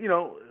can, you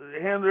know,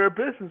 handle their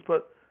business.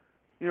 But,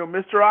 you know,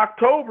 Mr.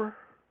 October,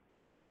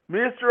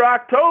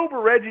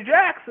 Reggie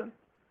Jackson,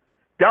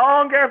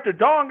 dong after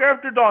dong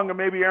after dong, and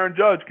maybe Aaron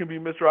Judge can be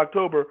Mr.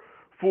 October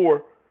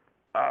for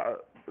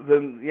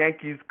the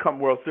Yankees come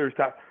World Series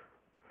time.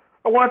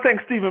 I want to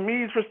thank Stephen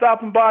Meads for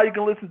stopping by. You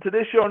can listen to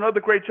this show and other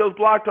great shows,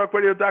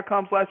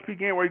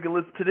 blogtalkradio.com/PGAN, where you can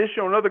listen to this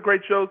show and other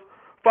great shows.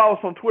 Follow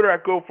us on Twitter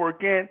at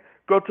Go4Again.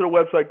 Go to the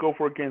website,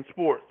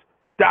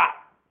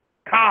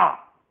 GoForAgainSports.com.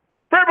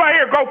 For everybody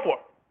here, go for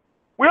it.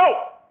 We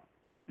hope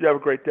you have a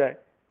great day.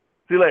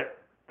 See you later.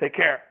 Take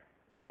care.